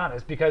though, to be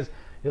honest, because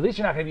at least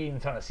you're not going to be eating a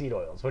ton of seed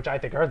oils, which I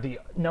think are the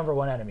number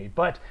one enemy.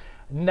 But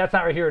that's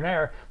not right here and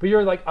there. But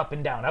you're like up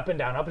and down, up and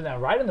down, up and down,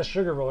 riding the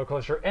sugar roller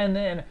coaster, and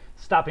then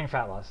stopping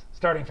fat loss,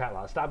 starting fat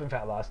loss, stopping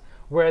fat loss.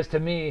 Whereas to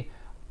me,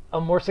 a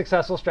more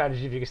successful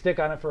strategy, if you can stick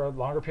on it for a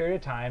longer period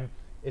of time,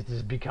 is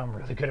to become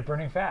really good at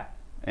burning fat.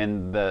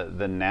 And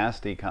the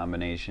nasty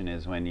combination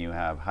is when you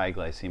have high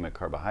glycemic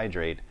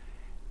carbohydrate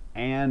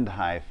and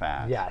high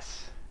fat.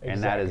 Yes. Exactly.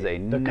 And that is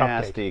a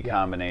nasty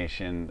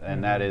combination,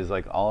 and that is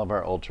like all of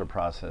our ultra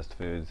processed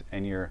foods,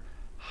 and you're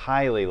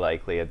highly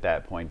likely at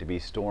that point to be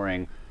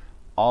storing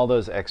all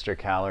those extra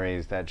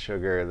calories, that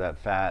sugar, that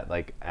fat,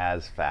 like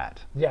as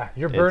fat. Yeah,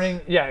 you're burning.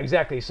 Yeah,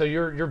 exactly. So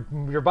your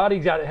body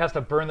has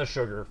to burn the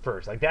sugar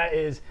first. Like that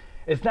is,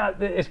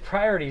 it's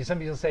priority. Some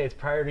people say it's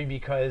priority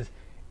because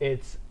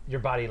it's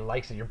your body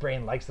likes it. Your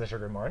brain likes the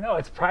sugar more. No,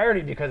 it's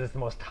priority because it's the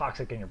most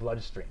toxic in your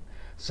bloodstream.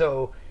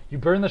 So you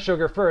burn the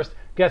sugar first.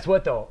 Guess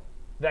what though?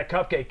 That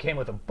cupcake came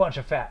with a bunch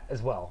of fat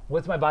as well.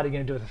 What's my body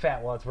going to do with the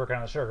fat while it's working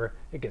on the sugar?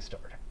 It gets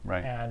stored.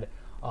 Right. And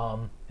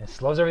it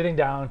slows everything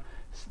down,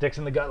 sticks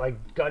in the gut,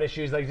 like gut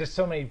issues, like just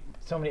so many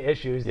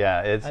issues.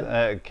 Yeah,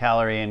 it's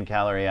calorie in,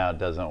 calorie out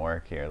doesn't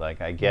work here.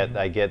 Like I get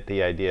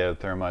the idea of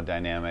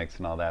thermodynamics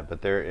and all that,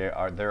 but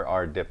there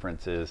are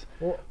differences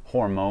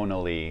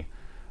hormonally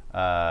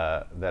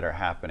that are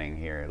happening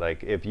here.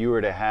 Like if you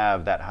were to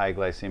have that high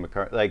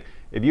glycemic, like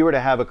if you were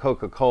to have a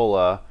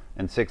Coca-Cola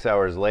and 6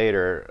 hours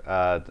later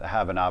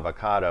have an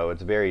avocado,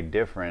 it's very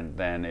different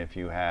than if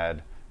you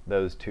had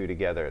those two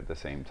together at the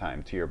same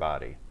time to your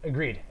body.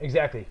 Agreed.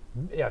 Exactly.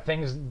 Yeah.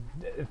 Things.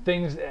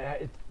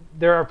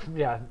 There are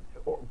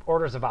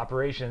orders of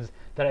operations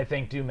that I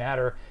think do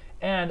matter,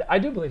 and I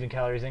do believe in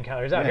calories in,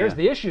 calories out. Here's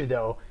the issue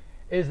though,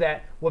 is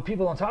that what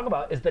people don't talk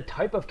about is the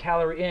type of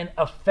calorie in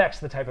affects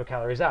the type of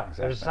calories out.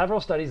 Exactly. There's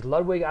several studies.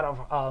 Ludwig out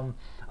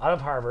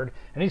of Harvard,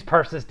 and he's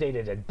parsed this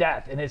data to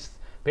death, and it's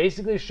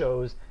basically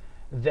shows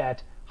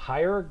that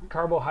higher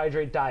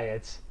carbohydrate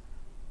diets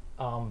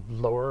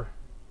lower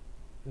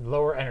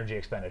energy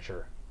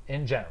expenditure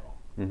in general.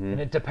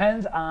 And it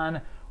depends on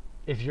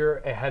if you're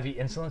a heavy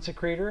insulin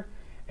secretor,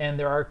 and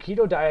there are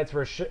keto diets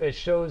where it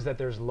shows that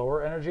there's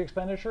lower energy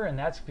expenditure, and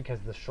that's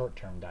because the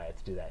short-term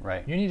diets do that.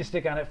 Right. You need to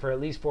stick on it for at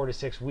least 4 to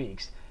 6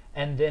 weeks,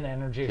 and then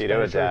energy keto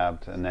expenditure.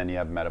 adapt, and then you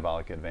have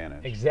metabolic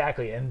advantage.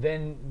 Exactly, and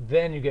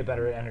then you get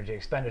better energy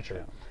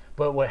expenditure.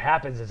 But what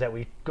happens is that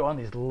we go on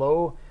these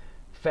low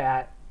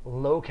fat,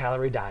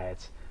 low-calorie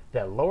diets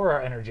that lower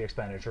our energy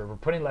expenditure. We're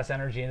putting less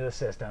energy into the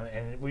system,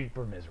 and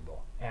we're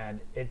miserable, and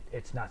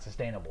it's not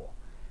sustainable.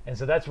 And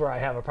so that's where I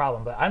have a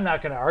problem. But I'm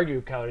not going to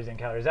argue calories in,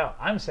 calories out.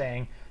 I'm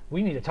saying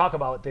we need to talk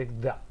about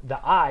the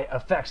I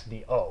affects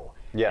the O.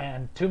 Yeah.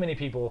 And too many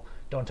people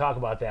don't talk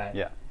about that.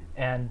 Yeah.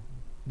 And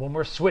when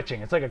we're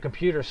switching, it's like a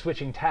computer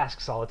switching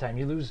tasks all the time.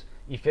 You lose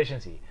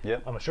efficiency.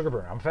 Yep. I'm a sugar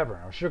burner. I'm a fat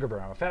burner. I'm a sugar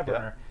burner. I'm a fat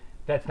burner.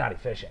 That's not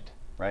efficient.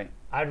 Right.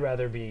 I'd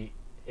rather be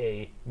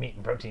a meat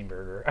and protein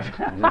burger.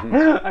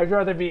 Mm-hmm. I'd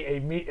rather be a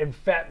meat and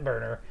fat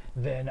burner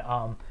than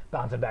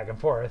bouncing back and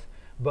forth.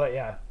 But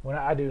yeah, when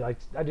I do like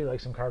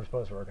some carbs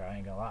post workout, I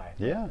ain't gonna lie.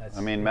 Yeah,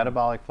 I mean,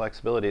 metabolic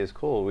flexibility is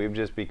cool. We've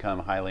just become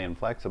highly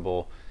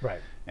inflexible,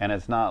 right? And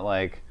it's not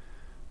like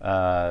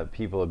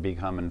people have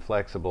become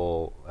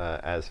inflexible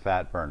as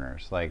fat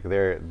burners. Like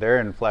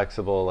they're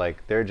inflexible,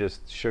 like they're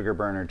just sugar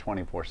burner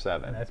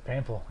 24/7. And that's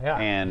painful. Yeah,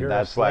 and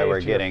that's why we're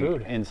getting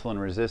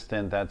insulin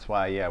resistant. That's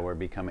why we're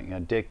becoming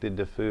addicted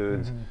to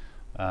foods.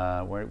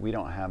 We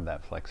don't have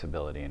that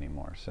flexibility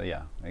anymore. So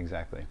yeah,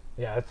 exactly.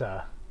 Yeah, it's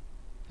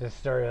this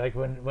story, like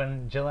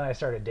when Jill and I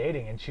started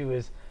dating, and she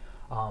was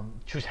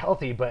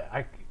healthy, but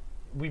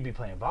we'd be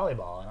playing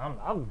volleyball, and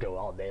I'll go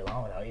all day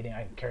long without eating.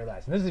 I could care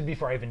less. And this is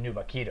before I even knew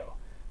about keto.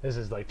 This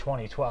is like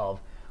 2012.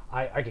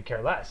 I could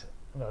care less.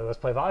 Let's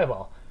play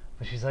volleyball.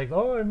 But she's like,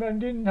 oh, I'm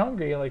getting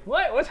hungry. I'm like,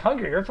 what? What's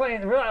hungry?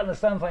 We're out in the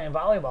sun playing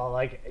volleyball.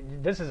 Like,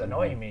 this is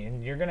annoying me,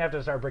 and you're gonna have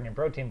to start bringing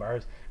protein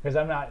bars because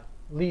I'm not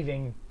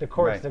leaving the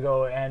courts to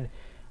go, and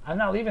I'm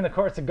not leaving the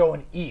courts to go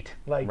and eat.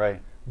 Like.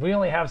 Right. We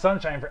only have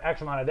sunshine for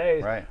X amount of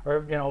days,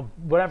 or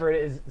whatever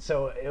it is.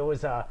 So it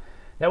was that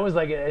was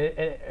like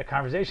a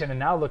conversation. And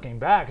now looking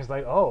back, it's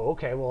like, oh,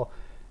 okay, well,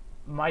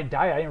 my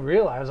diet, I didn't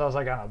realize I was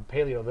like on a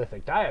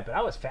Paleolithic diet, but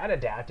I was fat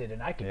adapted,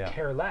 and I could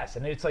care less.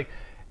 And it's like,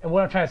 and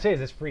what I'm trying to say is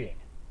it's freeing.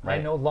 Right.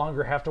 I no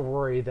longer have to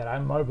worry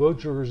that my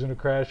blood sugar's gonna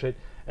crash at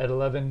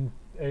 11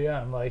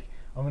 a.m. Like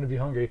I'm gonna be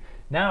hungry.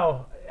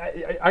 Now,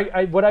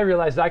 what I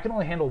realized is I can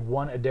only handle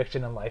one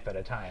addiction in life at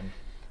a time,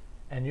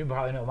 and you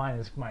probably know mine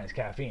is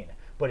caffeine.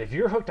 But if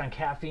you're hooked on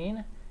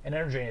caffeine and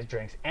energy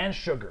drinks and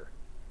sugar,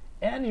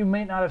 and you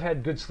may not have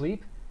had good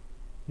sleep,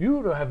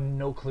 you have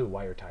no clue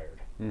why you're tired.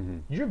 Mm-hmm.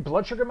 Your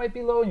blood sugar might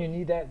be low and you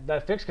need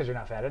that fix because you're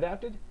not fat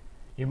adapted.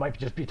 You might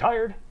just be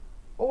tired,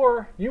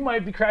 or you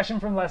might be crashing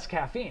from less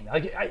caffeine.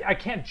 Like I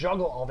can't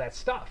juggle all that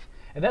stuff,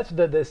 and that's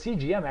the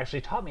CGM actually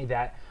taught me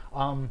that.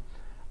 Our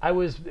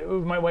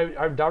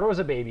daughter was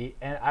a baby,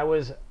 and I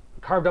was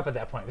carved up at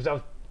that point because I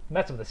was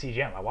messing with the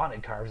CGM. I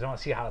wanted carbs. I want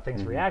to see how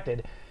things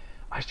reacted.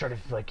 I started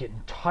like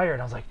getting tired.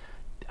 I was like,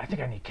 I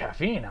think I need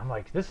caffeine. I'm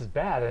like, this is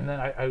bad. And then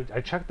I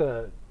checked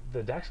the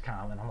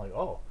Dexcom, and I'm like,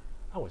 oh,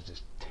 I was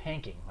just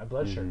tanking my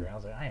blood sugar. I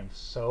was like, I am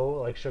so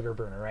like sugar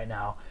burner right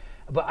now.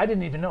 But I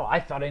didn't even know. I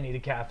thought I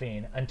needed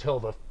caffeine until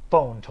the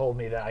phone told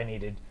me that I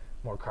needed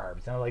more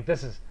carbs. And I'm like,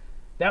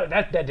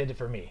 that did it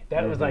for me.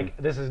 That was like,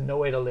 this is no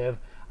way to live.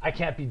 I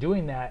can't be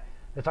doing that.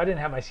 If I didn't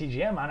have my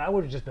CGM on, I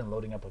would have just been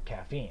loading up with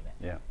caffeine.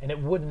 Yeah. And it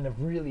wouldn't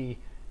have really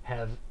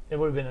it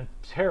would have been a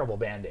terrible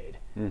Band-Aid.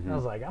 And I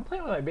was like, I'm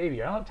playing with my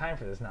baby. I don't have time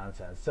for this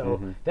nonsense.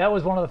 So that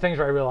was one of the things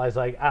where I realized,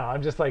 like, I don't know,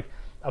 I'm just like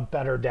a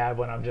better dad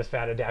when I'm just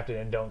fat adapted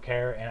and don't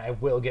care. And I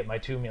will get my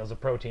 2 meals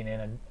of protein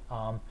in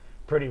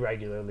pretty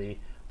regularly.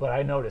 But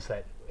I noticed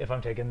that if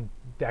I'm taking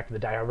back to the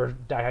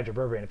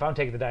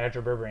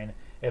dihydroberberine,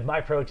 if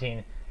my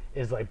protein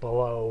is like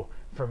below,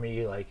 for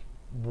me, like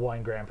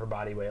 1 gram per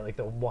body weight, like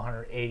the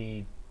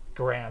 180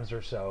 grams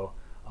or so,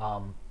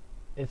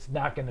 it's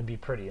not going to be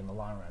pretty in the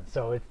long run.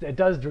 So it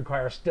does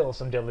require still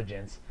some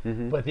diligence,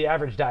 but the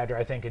average dieter,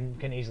 I think,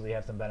 can easily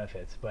have some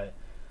benefits. But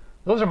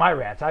those are my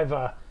rants.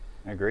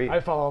 Agreed.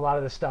 I follow a lot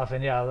of this stuff,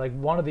 and yeah, like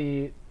one of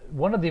the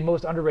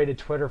most underrated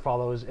Twitter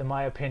follows, in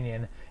my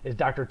opinion, is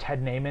Dr.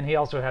 Ted Naiman. He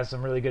also has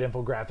some really good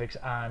infographics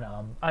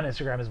on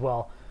Instagram as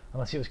well,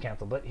 unless he was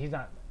canceled. But he's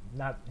not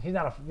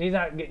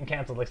getting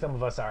canceled like some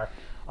of us are.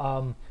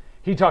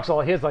 He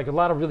has like a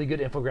lot of really good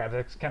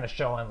infographics, kind of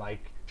showing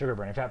like sugar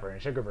burning, fat burning,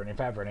 sugar burning,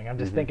 fat burning. I'm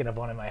just thinking of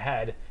one in my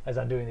head as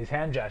I'm doing these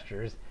hand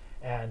gestures,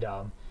 and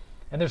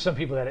there's some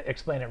people that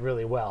explain it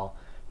really well.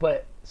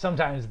 But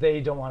sometimes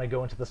they don't want to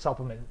go into the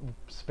supplement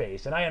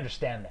space, and I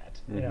understand that,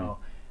 you know,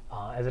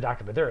 as a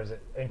doctor. But there is an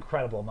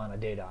incredible amount of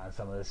data on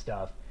some of this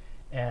stuff,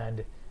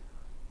 and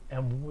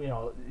you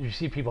know, you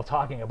see people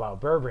talking about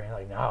berberine,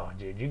 like, no,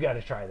 dude, you got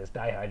to try this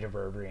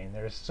dihydroberberine.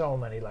 There's so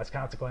many less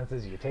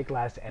consequences. You take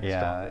less, and it's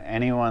stronger.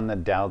 Anyone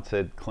that doubts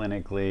it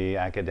clinically,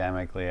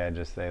 academically, I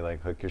just say,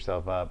 like, hook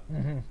yourself up.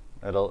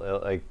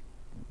 It'll like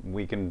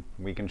we can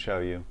show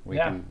you.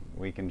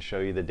 We can show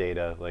you the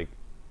data like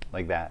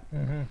that.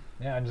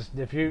 Yeah, and just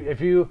if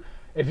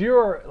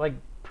you're like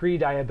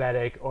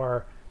pre-diabetic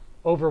or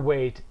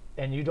overweight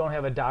and you don't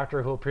have a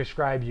doctor who will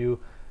prescribe you.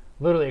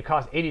 Literally, it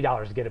costs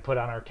 $80 to get it put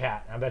on our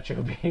cat. I bet you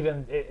it'll be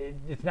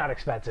it's not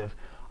expensive.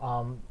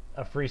 A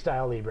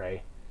Freestyle Libre.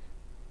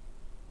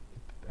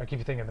 I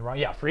keep thinking the wrong.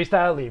 Yeah,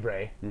 Freestyle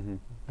Libre,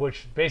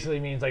 which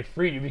basically means like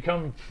free. You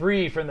become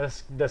free from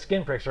the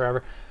skin pricks or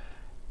whatever.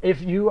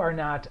 if you are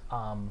not,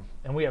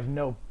 and we have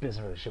no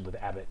business relationship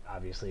with Abbott,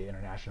 obviously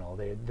International,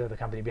 they're the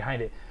company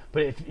behind it.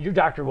 But if your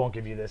doctor won't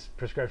give you this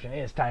prescription,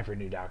 it's time for a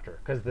new doctor,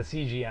 because the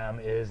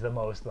CGM is the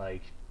most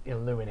like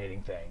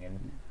illuminating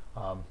thing.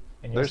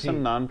 And there's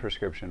some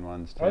non-prescription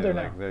ones too. Oh, there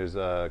like there's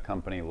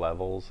company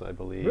levels, I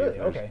believe. Really?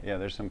 Okay. Yeah,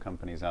 there's some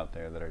companies out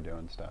there that are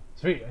doing stuff.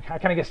 Sweet. I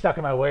kind of get stuck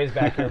in my ways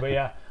back here, but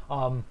yeah,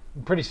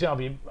 pretty soon I'll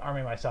be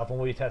arming myself and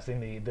we'll be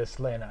testing the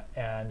Slin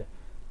and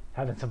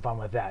having some fun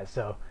with that.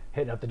 So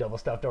hitting up the double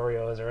stuffed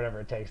Oreos or whatever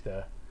it takes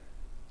to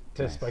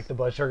Nice. spike the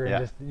blood sugar. Yeah.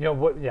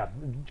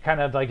 And just kind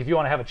of like if you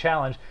want to have a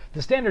challenge,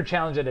 the standard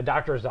challenge at a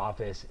doctor's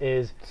office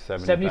is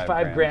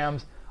 75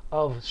 grams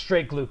of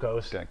straight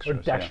glucose or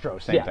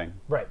dextrose. Same thing.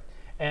 Right.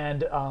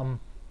 And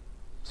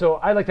so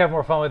I like to have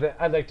more fun with it.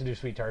 I like to do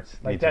sweet tarts.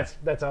 Like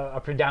that's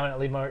a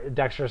predominantly more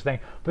dextrose thing.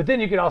 But then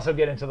you could also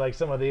get into like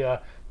some of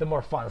the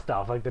more fun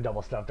stuff, like the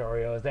double stuffed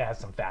Oreos. They have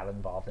some fat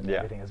involved in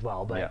everything as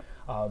well. But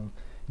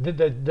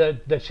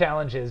the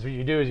challenge is what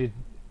you do is you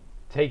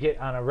take it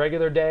on a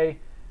regular day,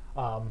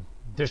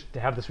 just to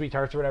have the sweet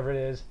tarts or whatever it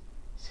is,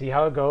 see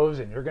how it goes,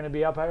 and you're going to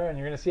be up higher, and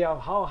you're going to see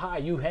how high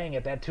you hang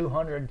at that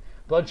 200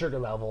 blood sugar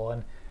level.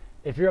 And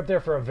if you're up there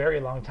for a very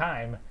long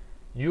time,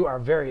 you are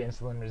very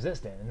insulin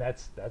resistant, and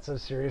that's a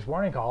serious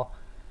warning call.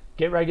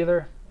 Get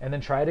regular, and then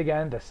try it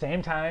again the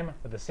same time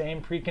with the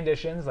same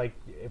preconditions, like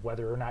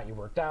whether or not you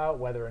worked out,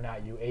 whether or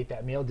not you ate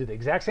that meal. Do the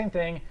exact same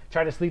thing.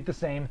 Try to sleep the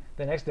same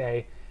the next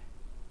day.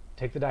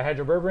 Take the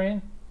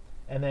dihydroberberine,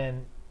 and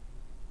then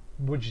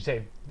would you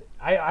say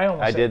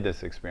I did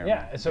this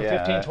experiment. Yeah, so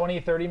 15, 20,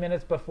 30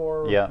 minutes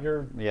before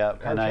your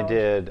and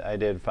challenge? I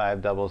did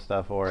 5 double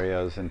stuffed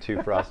Oreos and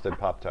 2 frosted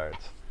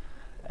Pop-Tarts.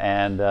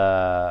 And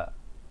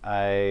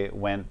I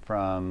went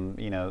from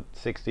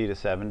 60 to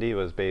 70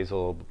 was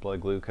basal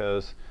blood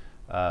glucose,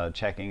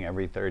 checking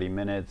every 30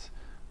 minutes.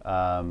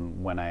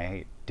 When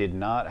I did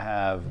not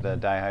have the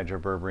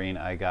dihydroberberine,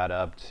 I got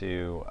up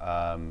to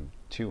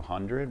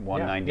 200,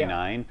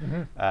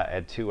 199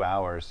 at 2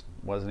 hours.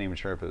 Wasn't even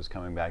sure if it was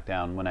coming back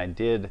down. When I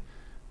did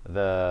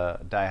the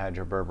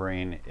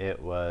dihydroberberine, it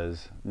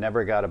was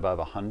never got above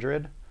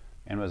 100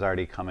 and was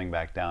already coming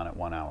back down at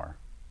 1 hour.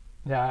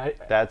 Yeah,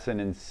 That's an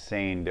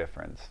insane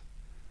difference.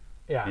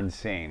 Yeah.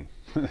 Insane.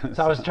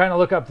 So I was trying to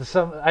look up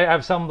I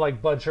have some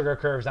like blood sugar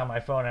curves on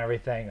my phone and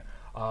everything.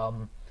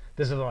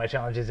 This is one of my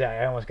challenges.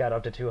 I almost got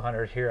up to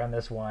 200 here on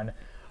this one.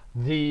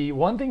 The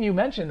one thing you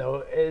mentioned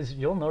though is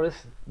you'll notice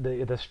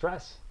the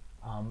stress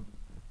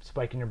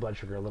spiking your blood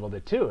sugar a little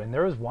bit too. And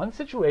there was one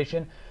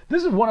situation.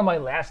 This is one of my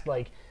last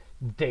like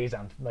days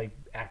on like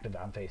active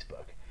on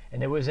Facebook,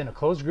 and it was in a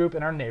closed group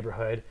in our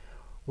neighborhood.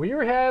 We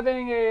were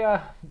having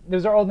it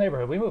was our old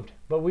neighborhood. We moved,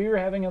 but we were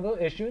having a little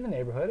issue in the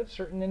neighborhood of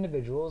certain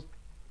individuals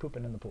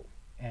pooping in the pool,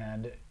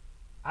 and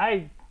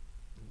that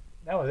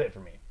was it for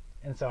me.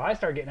 And so I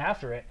started getting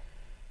after it,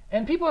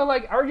 and people are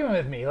like arguing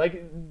with me,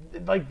 like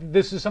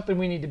this is something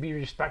we need to be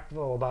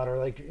respectful about, or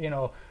like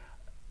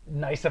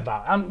nice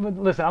about.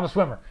 Listen, I'm a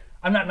swimmer.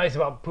 I'm not nice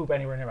about poop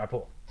anywhere near my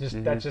pool.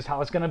 That's just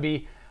how it's gonna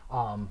be.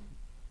 And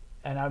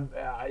I'm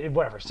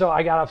whatever. So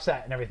I got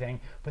upset and everything,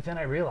 but then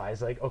I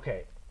realized like,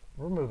 okay,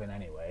 we're moving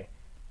anyway.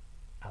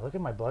 I look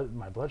at my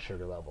blood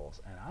sugar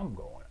levels, and I'm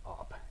going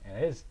up, and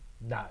it's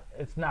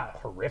not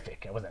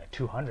horrific. I wasn't at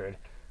 200.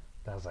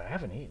 But I was like, I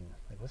haven't eaten.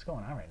 Like, what's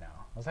going on right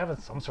now? I was having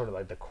some sort of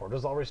like the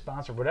cortisol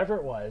response or whatever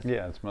it was.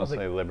 Yeah, it's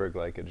mostly liver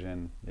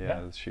glycogen.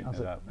 Yeah, it's shooting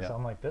it up. Yeah. So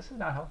I'm like, this is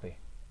not healthy.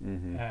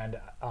 And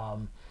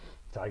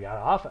so I got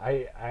off.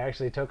 I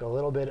actually took a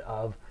little bit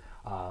of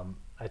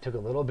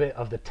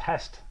the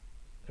test.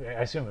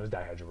 I assume it was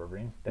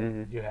dihydroberberine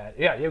that you had.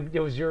 Yeah, it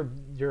was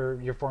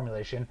your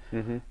formulation,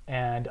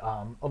 and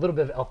a little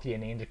bit of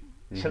L-theanine to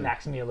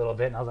chillax me a little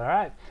bit. And I was like, all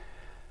right,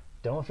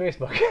 done with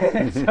Facebook.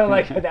 So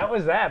like that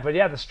was that. But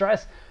yeah, the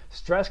stress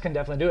can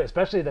definitely do it.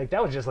 Especially like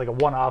that was just like a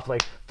one-off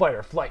like fight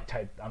or flight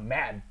type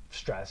mad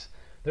stress.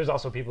 There's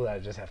also people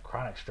that just have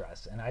chronic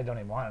stress, and I don't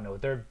even want to know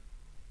what their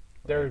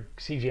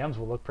CGMs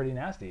will look pretty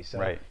nasty.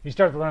 So you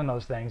start to learn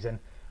those things, and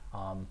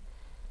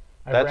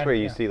that's where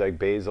you see like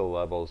basal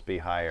levels be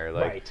higher,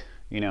 like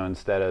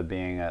instead of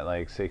being at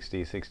like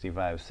 60,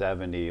 65,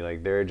 70,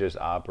 like they're just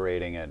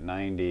operating at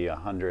 90,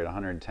 100,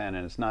 110,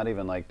 and it's not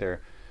even like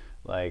they're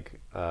like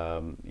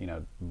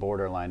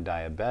borderline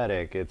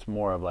diabetic. It's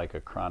more of like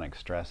a chronic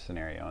stress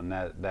scenario, and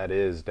that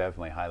is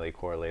definitely highly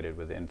correlated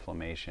with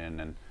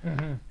inflammation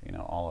and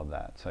all of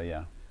that. So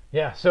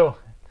yeah, so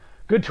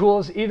good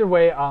tools either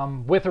way,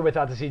 with or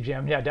without the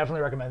CGM. Yeah,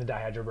 definitely recommend the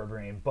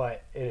dihydroberberine,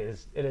 but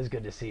it is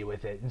good to see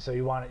with it. And so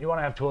you want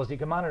to have tools that you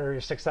can monitor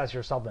your success of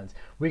your supplements.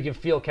 We can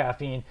feel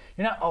caffeine.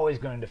 You're not always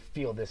going to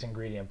feel this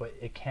ingredient, but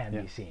it can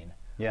be seen.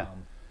 Yeah.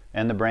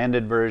 And the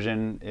branded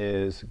version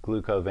is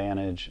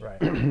Glucovantage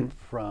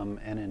from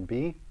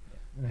NNB.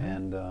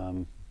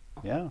 And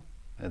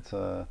it's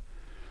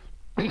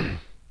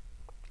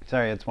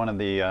it's one of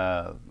the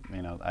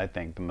I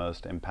think the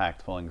most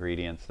impactful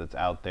ingredients that's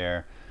out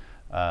there.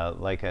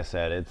 Like I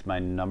said, it's my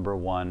number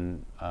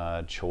one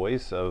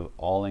choice of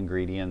all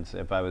ingredients.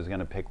 If I was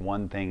going to pick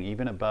one thing,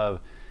 even above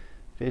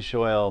fish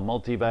oil,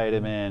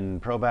 multivitamin,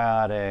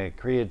 probiotic,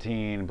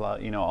 creatine, blah,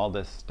 all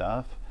this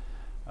stuff,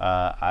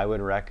 I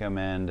would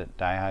recommend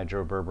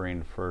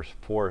dihydroberberine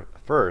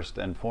first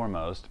and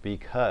foremost,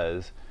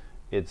 because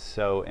it's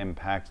so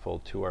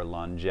impactful to our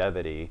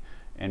longevity,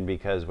 and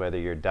because whether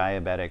you're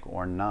diabetic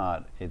or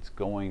not, it's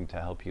going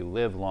to help you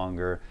live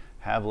longer,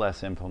 have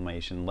less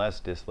inflammation, less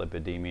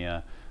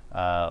dyslipidemia,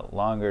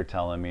 longer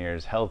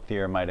telomeres,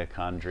 healthier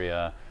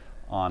mitochondria,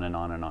 on and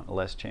on and on,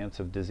 less chance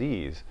of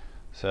disease.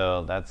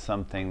 So that's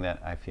something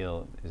that I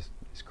feel is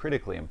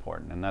critically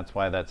important, and that's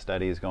why that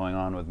study is going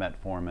on with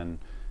metformin,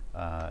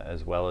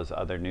 as well as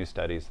other new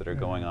studies that are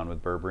going on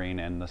with berberine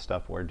and the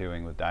stuff we're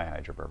doing with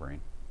dihydroberberine.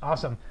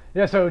 Awesome.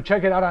 Yeah, so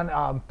check it out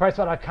on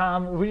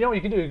Priceflow.com. You know what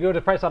you can do? You go to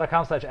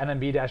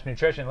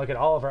Priceflow.com/NNB-nutrition, look at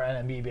all of our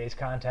NNB-based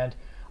content,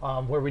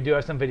 where we do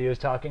have some videos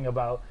talking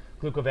about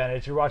glucovantage.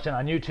 If you're watching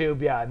on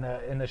YouTube,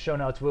 in the show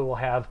notes we'll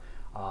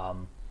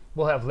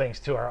have links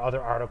to our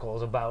other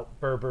articles about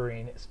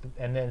berberine,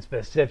 and then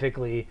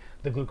specifically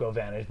the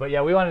glucovantage. But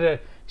yeah, we wanted to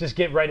just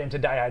get right into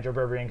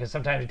dihydroberberine, because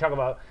sometimes we talk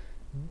about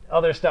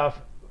other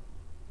stuff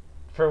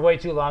for way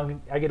too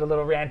long. I get a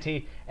little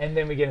ranty, and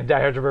then we get into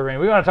dihydroberberine.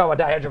 We want to talk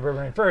about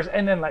dihydroberberine first,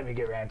 and then let me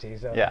get ranty.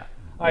 So yeah.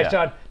 All right,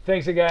 Shawn,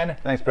 thanks again.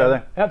 Thanks,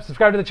 brother.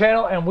 Subscribe to the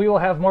channel, and we will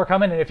have more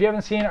coming. And if you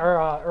haven't seen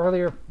our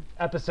earlier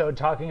episode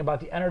talking about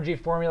the energy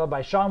formula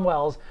by Shawn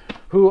Wells,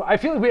 who I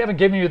feel like we haven't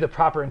given you the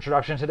proper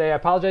introduction today. I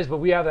apologize, but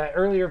we have that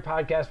earlier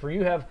podcast where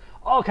you have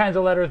all kinds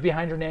of letters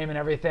behind your name and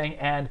everything.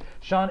 And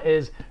Shawn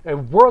is a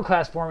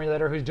world-class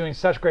formulator who's doing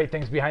such great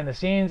things behind the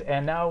scenes.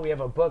 And now we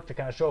have a book to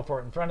kind of show for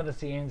it in front of the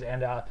scenes.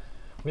 And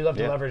we love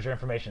to leverage your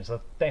information.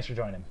 So thanks for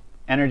joining.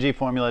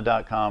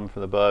 Energyformula.com for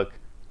the book,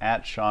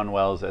 at Shawn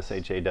Wells,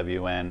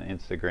 SHAWN,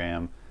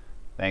 Instagram.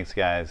 Thanks,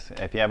 guys.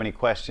 If you have any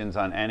questions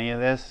on any of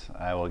this,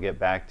 I will get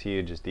back to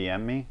you. Just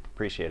DM me.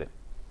 Appreciate it.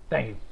 Thank you.